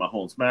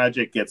 Mahomes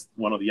Magic gets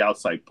one of the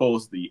outside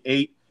posts, the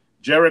 8.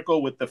 Jericho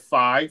with the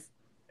 5.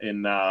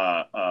 And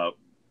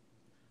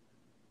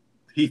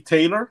Heath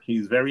Taylor,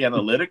 he's very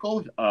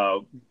analytical.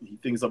 He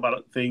thinks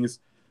about things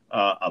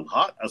a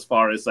lot as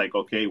far as like,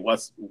 okay,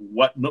 what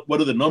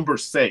do the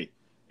numbers say?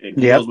 And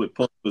he goes with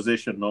post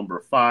position number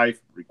 5,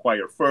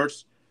 require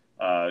first,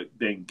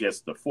 then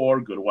gets the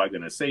 4. Good, what I'm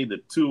gonna say the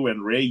 2,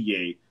 and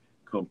Reye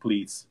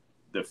completes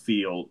the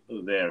field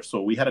there.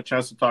 So we had a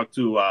chance to talk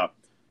to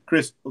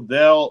Chris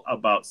Odell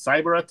about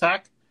Cyber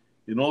Attack,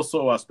 and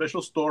also a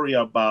special story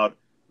about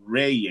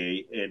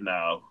Reye and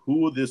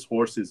who this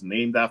horse is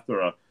named after,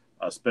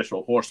 a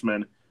special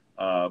horseman,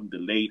 the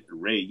late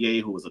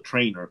Reye, who was a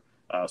trainer.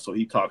 So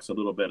he talks a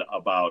little bit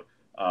about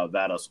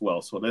that as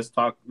well. So let's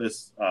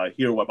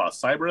hear about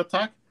Cyber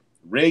Attack,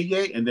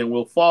 Reye, and then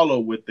we'll follow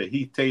with the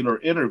Heath Taylor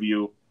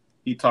interview.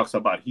 He talks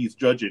about Heath's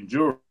judge and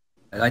jury.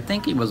 I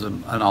think he was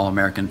an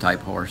All-American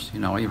type horse. You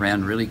know, he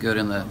ran really good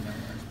in the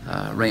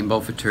Rainbow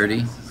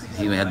Futurity.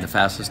 He had the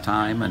fastest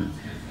time,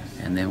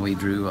 and then we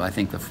drew, I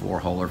think, the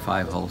 4-hole or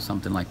 5-hole,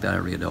 something like that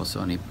at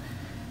Ruidoso, and he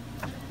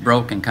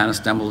broke and kind of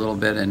stumbled a little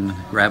bit and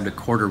grabbed a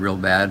quarter real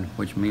bad,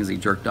 which means he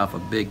jerked off a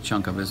big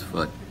chunk of his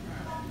foot.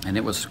 And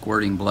it was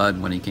squirting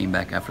blood when he came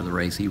back after the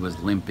race. He was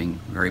limping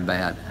very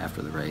bad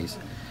after the race.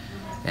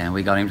 And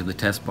we got him to the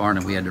test barn,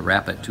 and we had to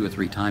wrap it 2 or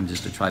 3 times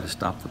just to try to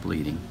stop the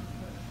bleeding.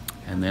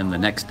 And then the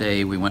next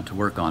day we went to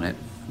work on it,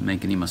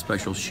 making him a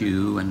special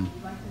shoe and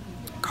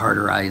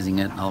carterizing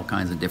it, all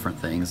kinds of different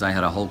things. I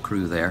had a whole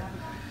crew there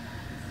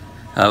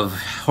of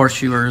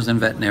horseshoers and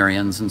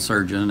veterinarians and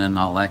surgeon and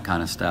all that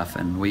kind of stuff.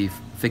 And we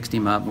fixed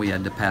him up. We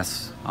had to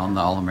pass on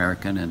the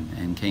All-American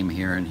and came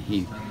here, and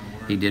he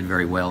did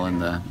very well in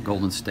the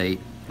Golden State,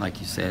 like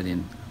you said,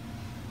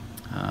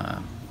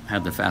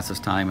 had the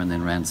fastest time and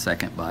then ran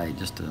second by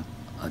just a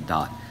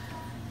dot.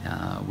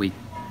 We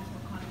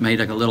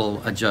made a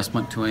little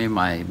adjustment to him.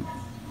 I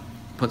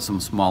put some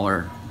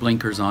smaller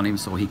blinkers on him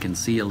so he can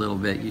see a little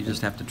bit. You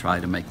just have to try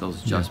to make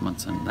those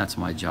adjustments, and that's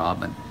my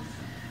job. And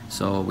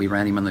so we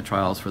ran him in the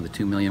trials for the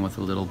 2 million with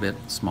a little bit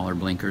smaller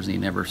blinkers, and he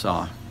never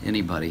saw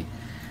anybody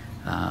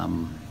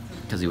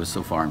because he was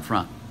so far in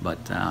front.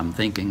 But I'm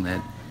thinking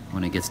that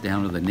when it gets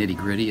down to the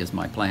nitty-gritty is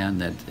my plan,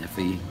 that if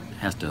he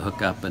has to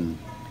hook up and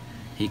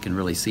he can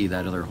really see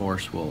that other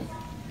horse,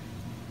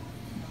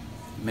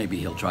 maybe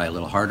he'll try a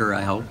little harder,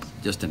 I hope,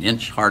 just an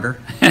inch harder.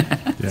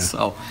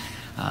 So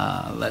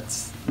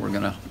we're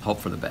going to hope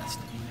for the best.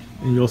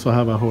 And you also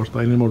have a horse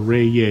by the name of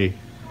Reye,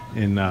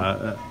 and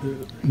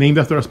named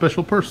after a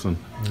special person.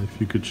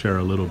 If you could share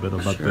a little bit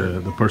about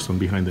the person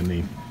behind the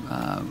name.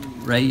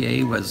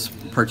 Reye was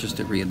purchased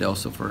at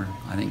Ruidoso for,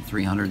 I think,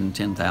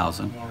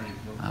 $310,000.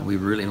 We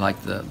really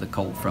liked the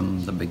colt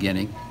from the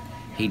beginning.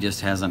 He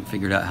just hasn't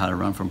figured out how to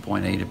run from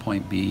point A to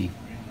point B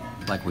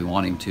like we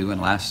want him to.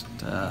 And last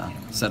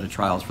set of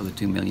trials for the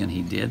 2 million,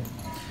 he did.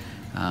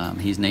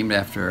 He's named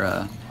after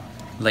a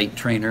late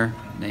trainer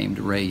named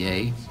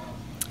Reye,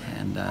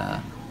 and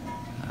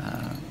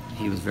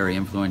he was very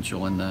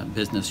influential in the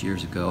business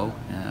years ago.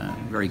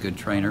 Very good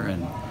trainer,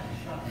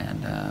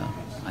 and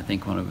I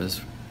think one of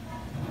his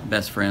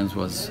best friends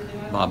was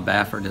Bob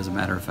Baffert, as a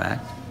matter of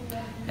fact.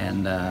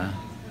 And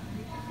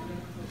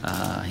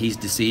he's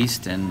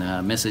deceased, and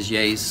Mrs.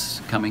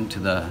 Ye's coming to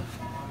the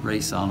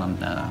race on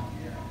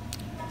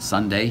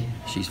Sunday.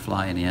 She's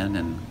flying in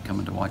and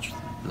coming to watch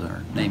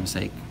their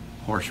namesake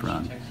horse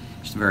run.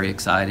 She's very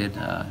excited.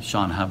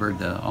 Sean Hubbard,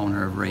 the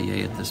owner of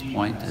Reye at this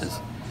point, is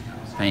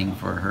paying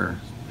for her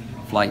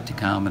flight to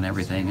come and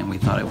everything, and we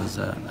thought it was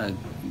a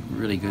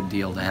really good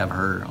deal to have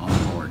her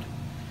on board.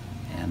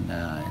 And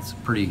it's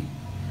pretty,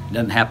 it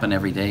doesn't happen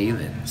every day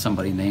that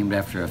somebody named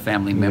after a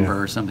family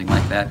member or something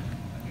like that,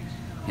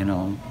 you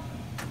know,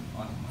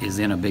 is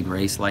in a big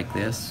race like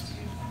this.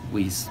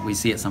 We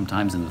see it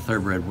sometimes in the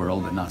thoroughbred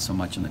world, but not so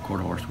much in the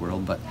quarter horse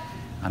world. But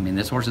I mean,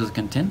 this horse is a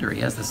contender.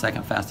 He has the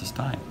second fastest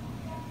time.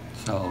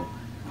 So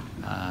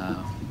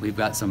we've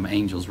got some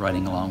angels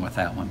riding along with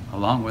that one,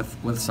 along with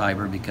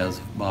Cyber, because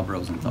of Bob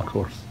Rosenthal. Of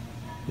course.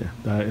 Yeah,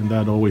 and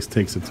that always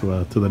takes it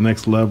to the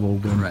next level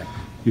when Correct.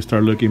 You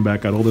start looking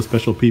back at all the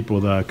special people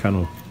that kind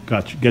of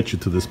get you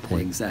to this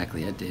point.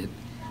 Exactly, it did.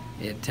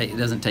 It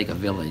doesn't take a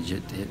village,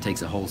 it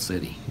takes a whole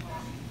city.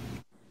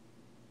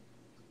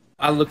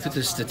 I looked at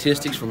the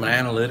statistics from an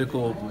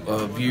analytical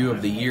view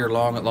of the year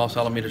long at Los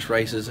Alamitos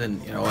races, and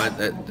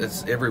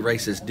that's every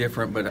race is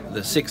different. But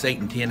the 6, 8,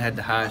 and 10 had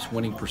the highest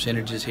winning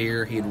percentages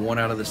here. He had won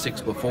out of the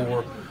 6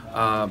 before.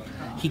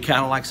 He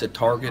kind of likes a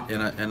target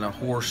and a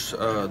horse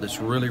that's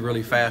really,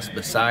 really fast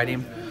beside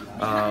him.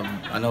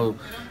 I know,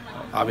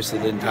 obviously,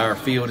 the entire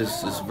field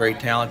is very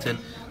talented,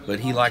 but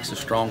he likes a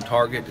strong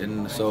target,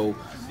 and so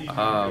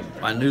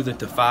I knew that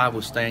the 5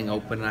 was staying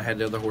open. And I had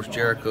the other horse,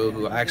 Jericho,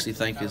 who I actually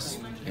think is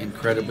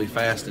incredibly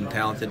fast and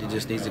talented. He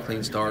just needs a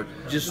clean start.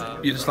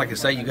 Just like I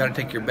say, you got to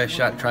take your best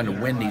shot trying to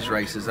win these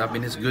races. I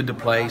mean, it's good to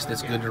place, and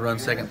it's good to run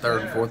second,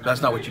 third, and fourth.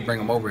 That's not what you bring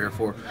them over here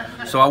for.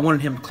 So I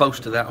wanted him close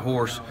to that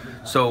horse.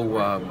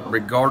 So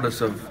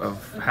regardless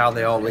of how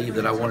they all leave,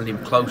 that I wanted him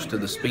close to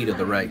the speed of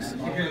the race.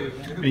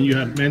 And you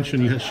had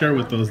mentioned, you had shared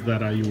with us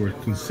that you were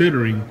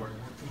considering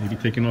maybe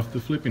taking off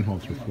the flipping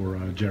halter for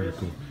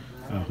Jericho.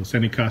 Jose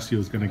Nicasio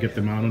is going to get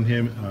them out on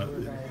him.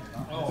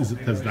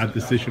 Has that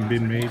decision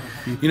been made?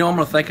 I'm going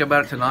to think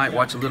about it tonight,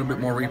 watch a little bit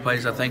more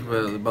replays. I think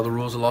by the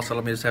rules of Los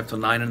Alamitos have till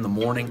 9 in the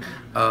morning.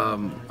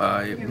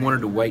 I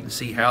wanted to wait and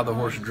see how the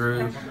horse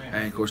drew,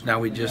 and of course now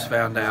we just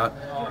found out.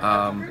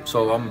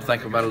 So I'm going to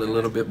think about it a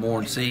little bit more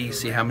and see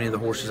how many of the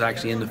horses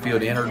actually in the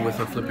field entered with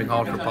a flipping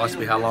halter,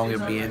 possibly how long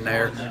it'll be in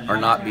there or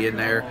not be in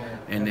there,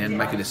 and then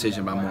make a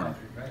decision by morning.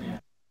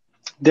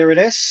 There it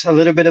is, a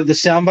little bit of the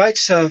sound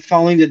bites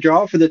following the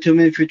draw for the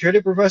 2-minute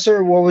futurity.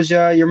 Professor, what was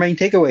your main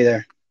takeaway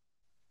there?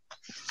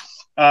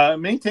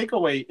 Main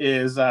takeaway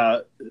is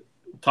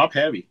top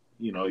heavy.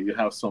 You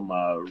have some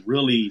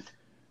really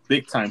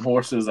big time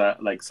horses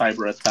like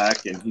Cyber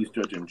Attack and Heath,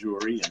 Judge and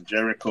Jury and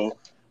Jericho.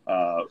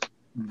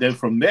 Then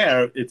from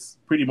there, it's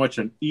pretty much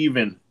an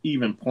even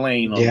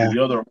playing on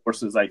the other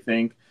horses, I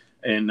think.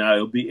 And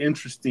it'll be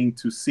interesting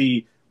to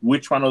see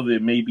which one of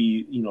them,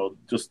 maybe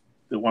just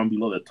the one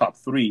below the top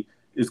 3,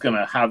 is going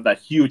to have that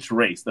huge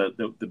race,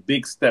 the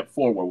big step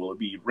forward. Will it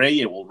be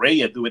Raya? Will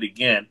Raya do it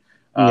again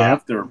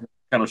after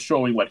kind of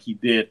showing what he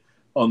did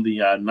on the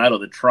night of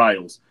the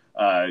trials?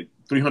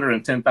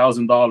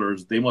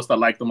 $310,000. They must have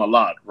liked him a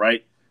lot,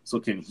 right?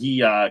 So can he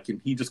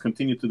just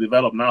continue to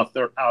develop now?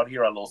 Third out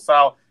here at Los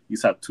Al.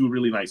 He's had 2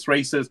 really nice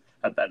races,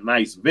 had that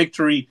nice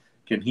victory.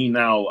 Can he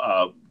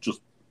now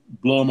just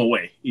blow him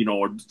away,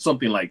 or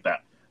something like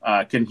that?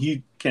 Can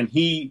he?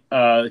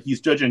 He's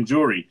Judge and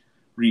Jury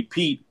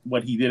repeat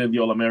what he did in the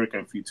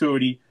All-American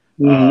Futurity.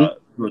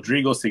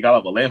 Rodrigo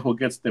Segala Vallejo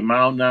gets the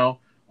mount now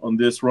on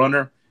this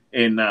runner.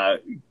 And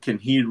can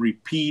he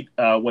repeat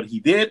what he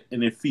did?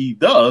 And if he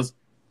does,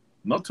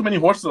 not too many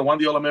horses that won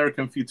the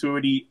All-American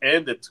Futurity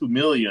and the 2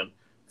 million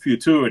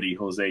Futurity,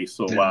 Jose.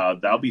 So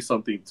that'll be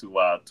something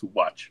to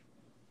watch.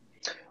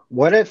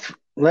 What if,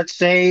 let's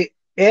say,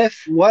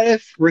 what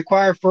if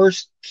Require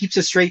First keeps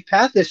a straight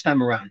path this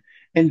time around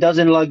and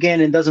doesn't lug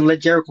in and doesn't let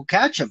Jericho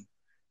catch him?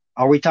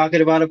 Are we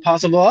talking about a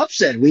possible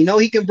upset? We know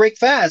he can break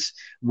fast.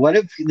 What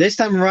if this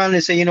time around they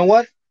say, you know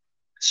what,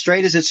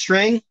 straight as a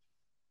string,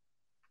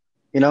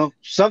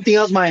 something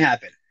else might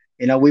happen.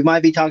 We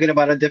might be talking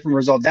about a different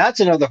result. That's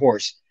another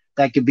horse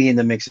that could be in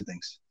the mix of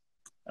things.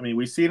 I mean,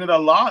 we've seen it a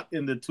lot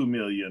in the 2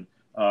 million.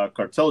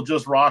 Cartel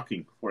Just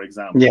Rocking, for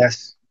example.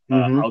 Yes.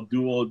 I'll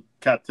duel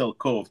Cattail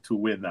Cove to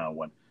win that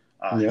one.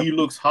 He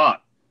looks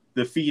hot,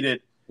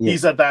 defeated.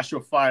 He's a Dash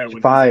of Fire when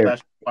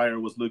Dash of Fire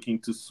was looking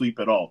to sweep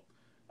it all.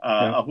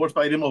 A horse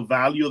by the name of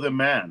Value the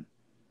Man.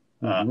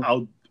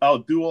 I'll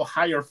duel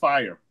Higher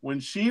Fire when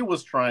she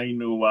was trying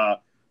to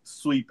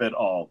sweep it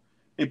all.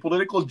 A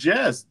Political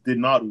Jazz did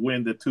not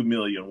win the 2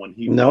 million when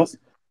he was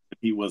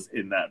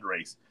in that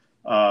race.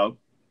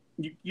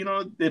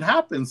 It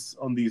happens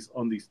on these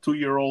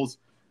 2-year-olds.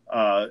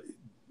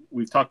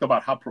 We've talked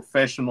about how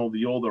professional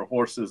the older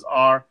horses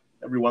are.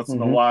 Every once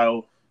in a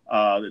while,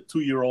 the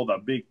 2-year-old, a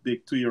big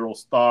 2-year-old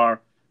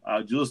star,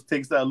 just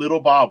takes that little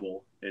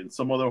bobble, and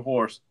some other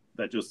horse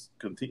that just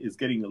is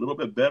getting a little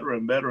bit better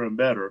and better and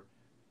better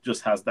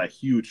just has that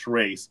huge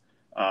race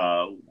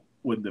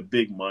when the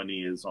big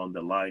money is on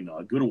the line.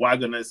 A good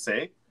wagon,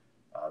 say,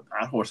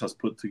 that horse has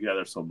put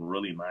together some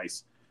really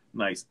nice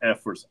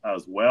efforts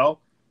as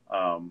well.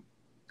 And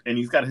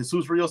he's got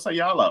Jesus Rios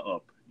Ayala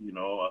up,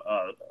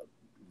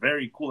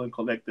 very cool and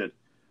collected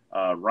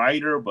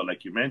rider. But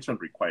like you mentioned,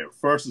 Require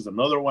First is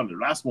another one.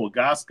 Erasmo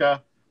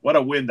Gasca, what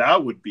a win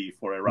that would be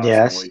for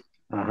Erasmo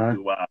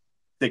to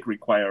take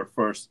Require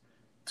First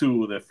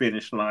to the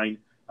finish line.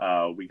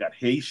 We got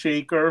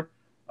Hayshaker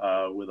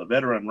with a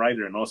veteran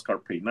rider in Oscar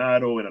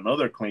Peinado and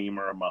another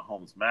claimer,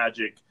 Mahomes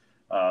Magic.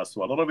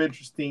 So a lot of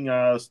interesting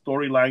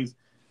storylines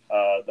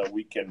that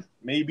we can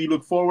maybe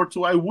look forward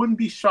to. I wouldn't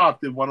be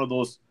shocked if one of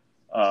those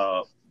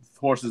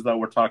horses that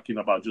we're talking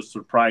about just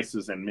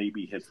surprises and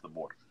maybe hits the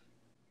board.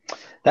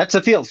 That's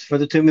the field for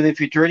the 2 million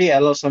Futurity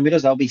at Los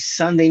Alamitos. That'll be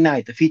Sunday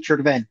night, the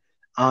featured event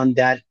on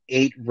that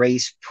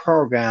 8-race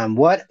program.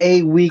 What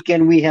a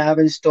weekend we have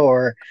in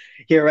store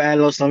here at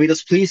Los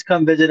Alamitos. Please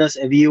come visit us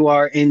if you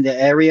are in the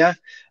area.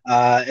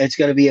 It's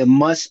going to be a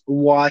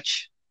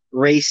must-watch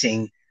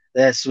racing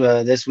this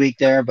week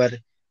there. But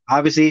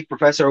obviously,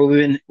 Professor,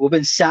 we've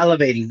been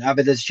salivating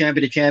after this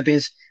Champion of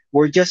Champions.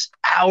 we're just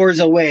hours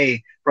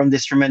away from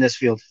this tremendous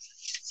field.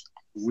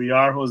 We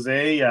are,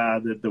 Jose.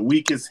 The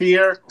week is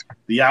here.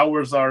 The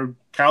hours are,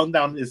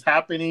 countdown is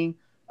happening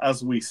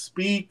as we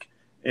speak.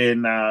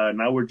 And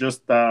now we're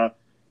just, a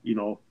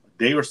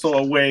day or so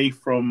away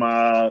from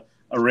a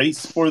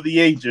race for the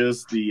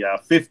ages, the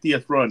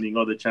 50th running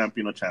of the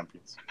Champion of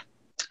Champions.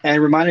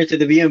 And reminder to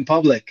the viewing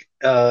public,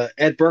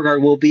 Ed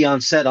Burgart will be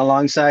on set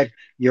alongside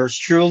yours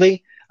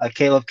truly,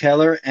 Caleb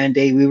Keller and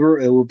Dave Weaver.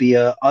 It will be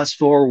us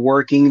four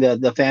working the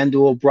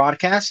FanDuel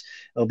broadcast.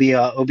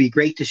 It'll be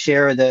great to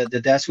share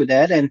the desk with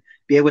Ed and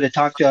be able to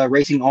talk to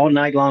racing all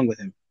night long with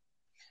him.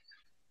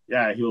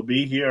 Yeah, he'll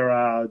be here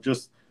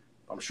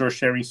I'm sure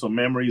sharing some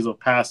memories of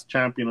past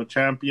Champion of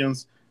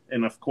Champions,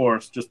 and of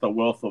course just a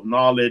wealth of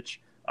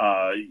knowledge.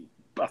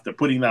 After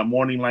putting that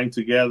morning line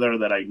together,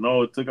 that I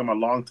know it took him a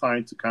long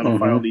time to kind of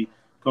finally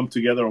come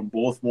together on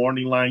both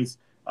morning lines.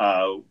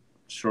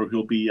 Sure,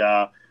 he'll be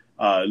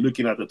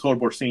looking at the tour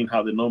board, seeing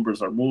how the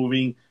numbers are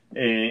moving.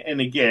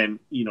 And again,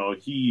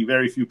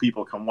 very few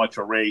people can watch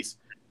a race,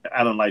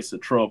 analyze the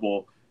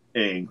trouble,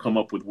 and come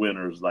up with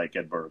winners like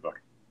Ed Burgart.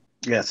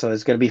 Yeah, so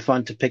it's going to be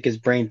fun to pick his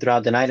brain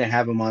throughout the night and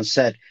have him on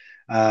set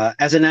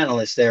as an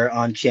analyst there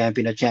on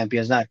Champion of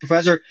Champions Night.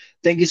 Professor,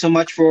 thank you so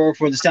much for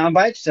the sound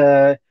bites.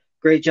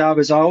 Great job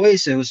as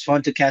always. It was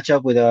fun to catch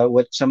up with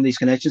what some of these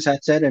connections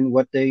had said and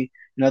what they,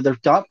 their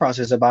thought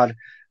process about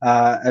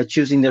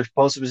choosing their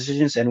post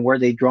positions and where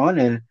they drawn.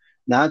 And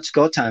now it's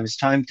go time. It's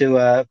time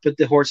to put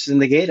the horses in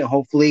the gate, and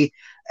hopefully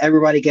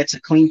everybody gets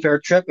a clean, fair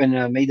trip,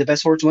 and may the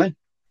best horse win.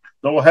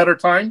 Doubleheader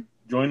time.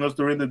 Join us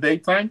during the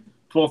daytime.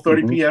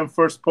 12:30 p.m.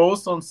 first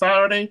post on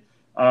Saturday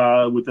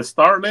with the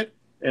Starlet,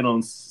 and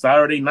on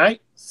Saturday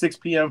night 6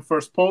 p.m.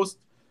 first post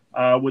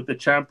with the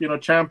Champion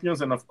of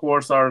Champions, and of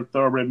course our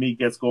thoroughbred meet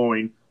gets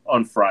going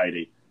on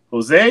Friday.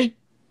 Jose,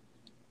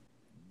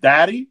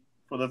 Daddy,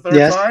 for the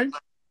third time,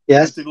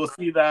 yes, to go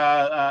see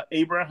the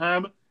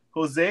Abraham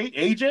Jose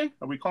AJ.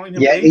 Are we calling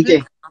him? Yeah,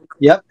 AJ.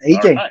 Yep,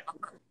 AJ.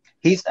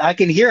 Right. I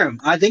can hear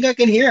him. I think I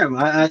can hear him.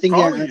 I think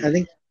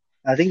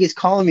he's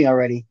calling me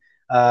already.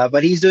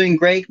 But he's doing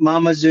great.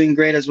 Mama's doing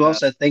great as well.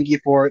 So thank you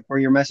for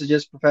your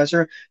messages,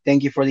 Professor.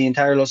 Thank you for the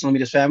entire Los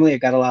Alamitos family. I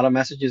got a lot of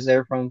messages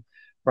there from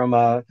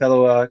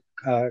fellow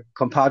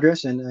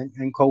compadres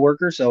and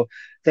co-workers. So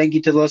thank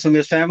you to the Los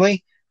Alamitos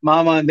family.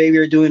 Mama and baby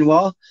are doing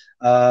well.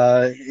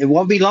 It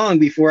won't be long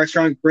before I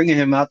start bringing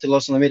him out to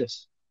Los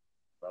Alamitos.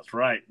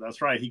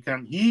 That's right.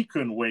 He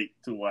couldn't wait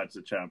to watch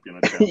the Champion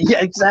of Champions.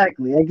 Yeah,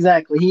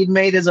 exactly. He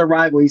made his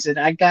arrival. He said,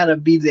 I gotta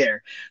be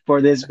there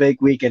for this big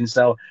weekend.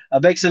 So a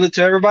big salute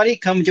to everybody.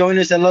 Come join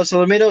us at Los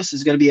Alamitos.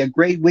 It's gonna be a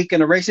great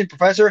weekend of racing.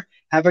 Professor,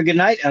 have a good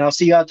night, and I'll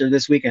see you out there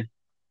this weekend.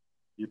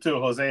 You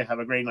too, Jose. Have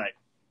a great night.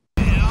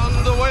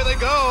 And away they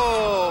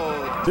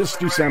go. This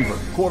December,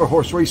 quarter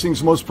horse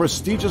racing's most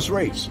prestigious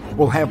race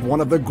will have one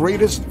of the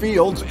greatest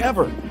fields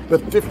ever, the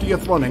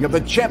 50th running of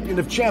the Champion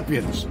of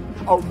Champions.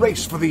 A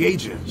race for the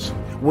ages.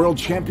 World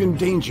Champion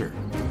Danger.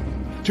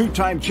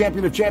 Two-time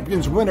Champion of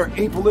Champions winner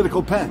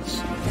Apolitical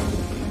Pence.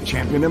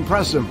 Champion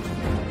Impressive.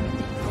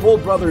 Full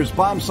Brothers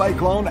Bomb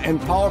Cyclone and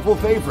Powerful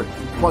Favorite,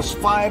 plus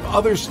 5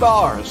 other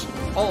stars,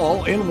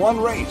 all in one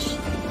race.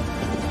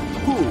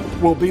 Who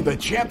will be the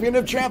Champion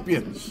of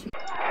Champions?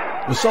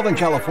 The Southern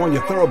California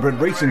Thoroughbred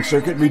Racing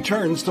Circuit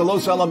returns to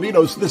Los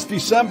Alamitos this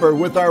December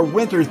with our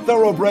Winter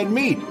Thoroughbred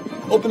Meet.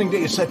 Opening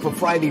day is set for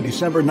Friday,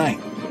 December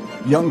 9th.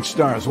 Young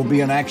stars will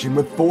be in action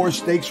with 4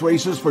 stakes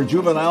races for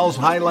juveniles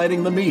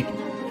highlighting the meet.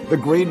 The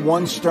Grade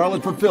 1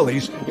 Starlet for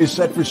fillies is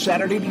set for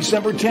Saturday,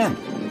 December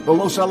 10th. The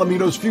Los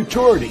Alamitos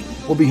Futurity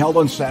will be held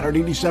on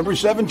Saturday, December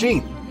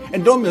 17th.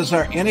 And don't miss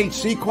our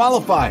NHC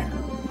qualifier.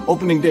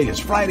 Opening day is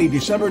Friday,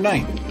 December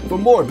 9th. For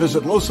more,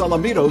 visit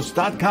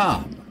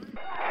losalamitos.com.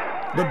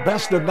 The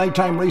best of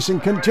nighttime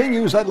racing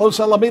continues at Los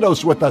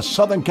Alamitos with the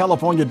Southern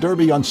California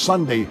Derby on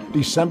Sunday,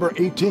 December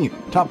 18th.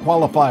 Top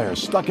qualifiers,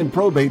 Stuck in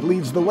Probate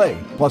leads the way,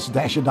 plus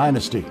Dasha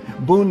Dynasty,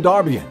 Boone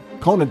Darbian,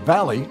 Conant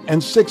Valley,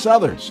 and 6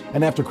 others.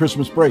 And after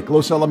Christmas break,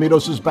 Los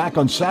Alamitos is back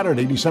on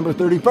Saturday, December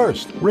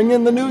 31st. Ring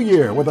in the new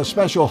year with a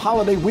special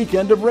holiday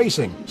weekend of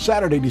racing,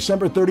 Saturday,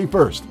 December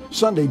 31st,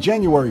 Sunday,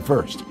 January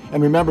 1st.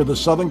 And remember the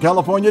Southern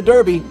California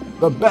Derby,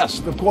 the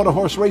best of quarter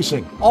horse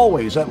racing,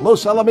 always at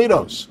Los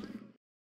Alamitos.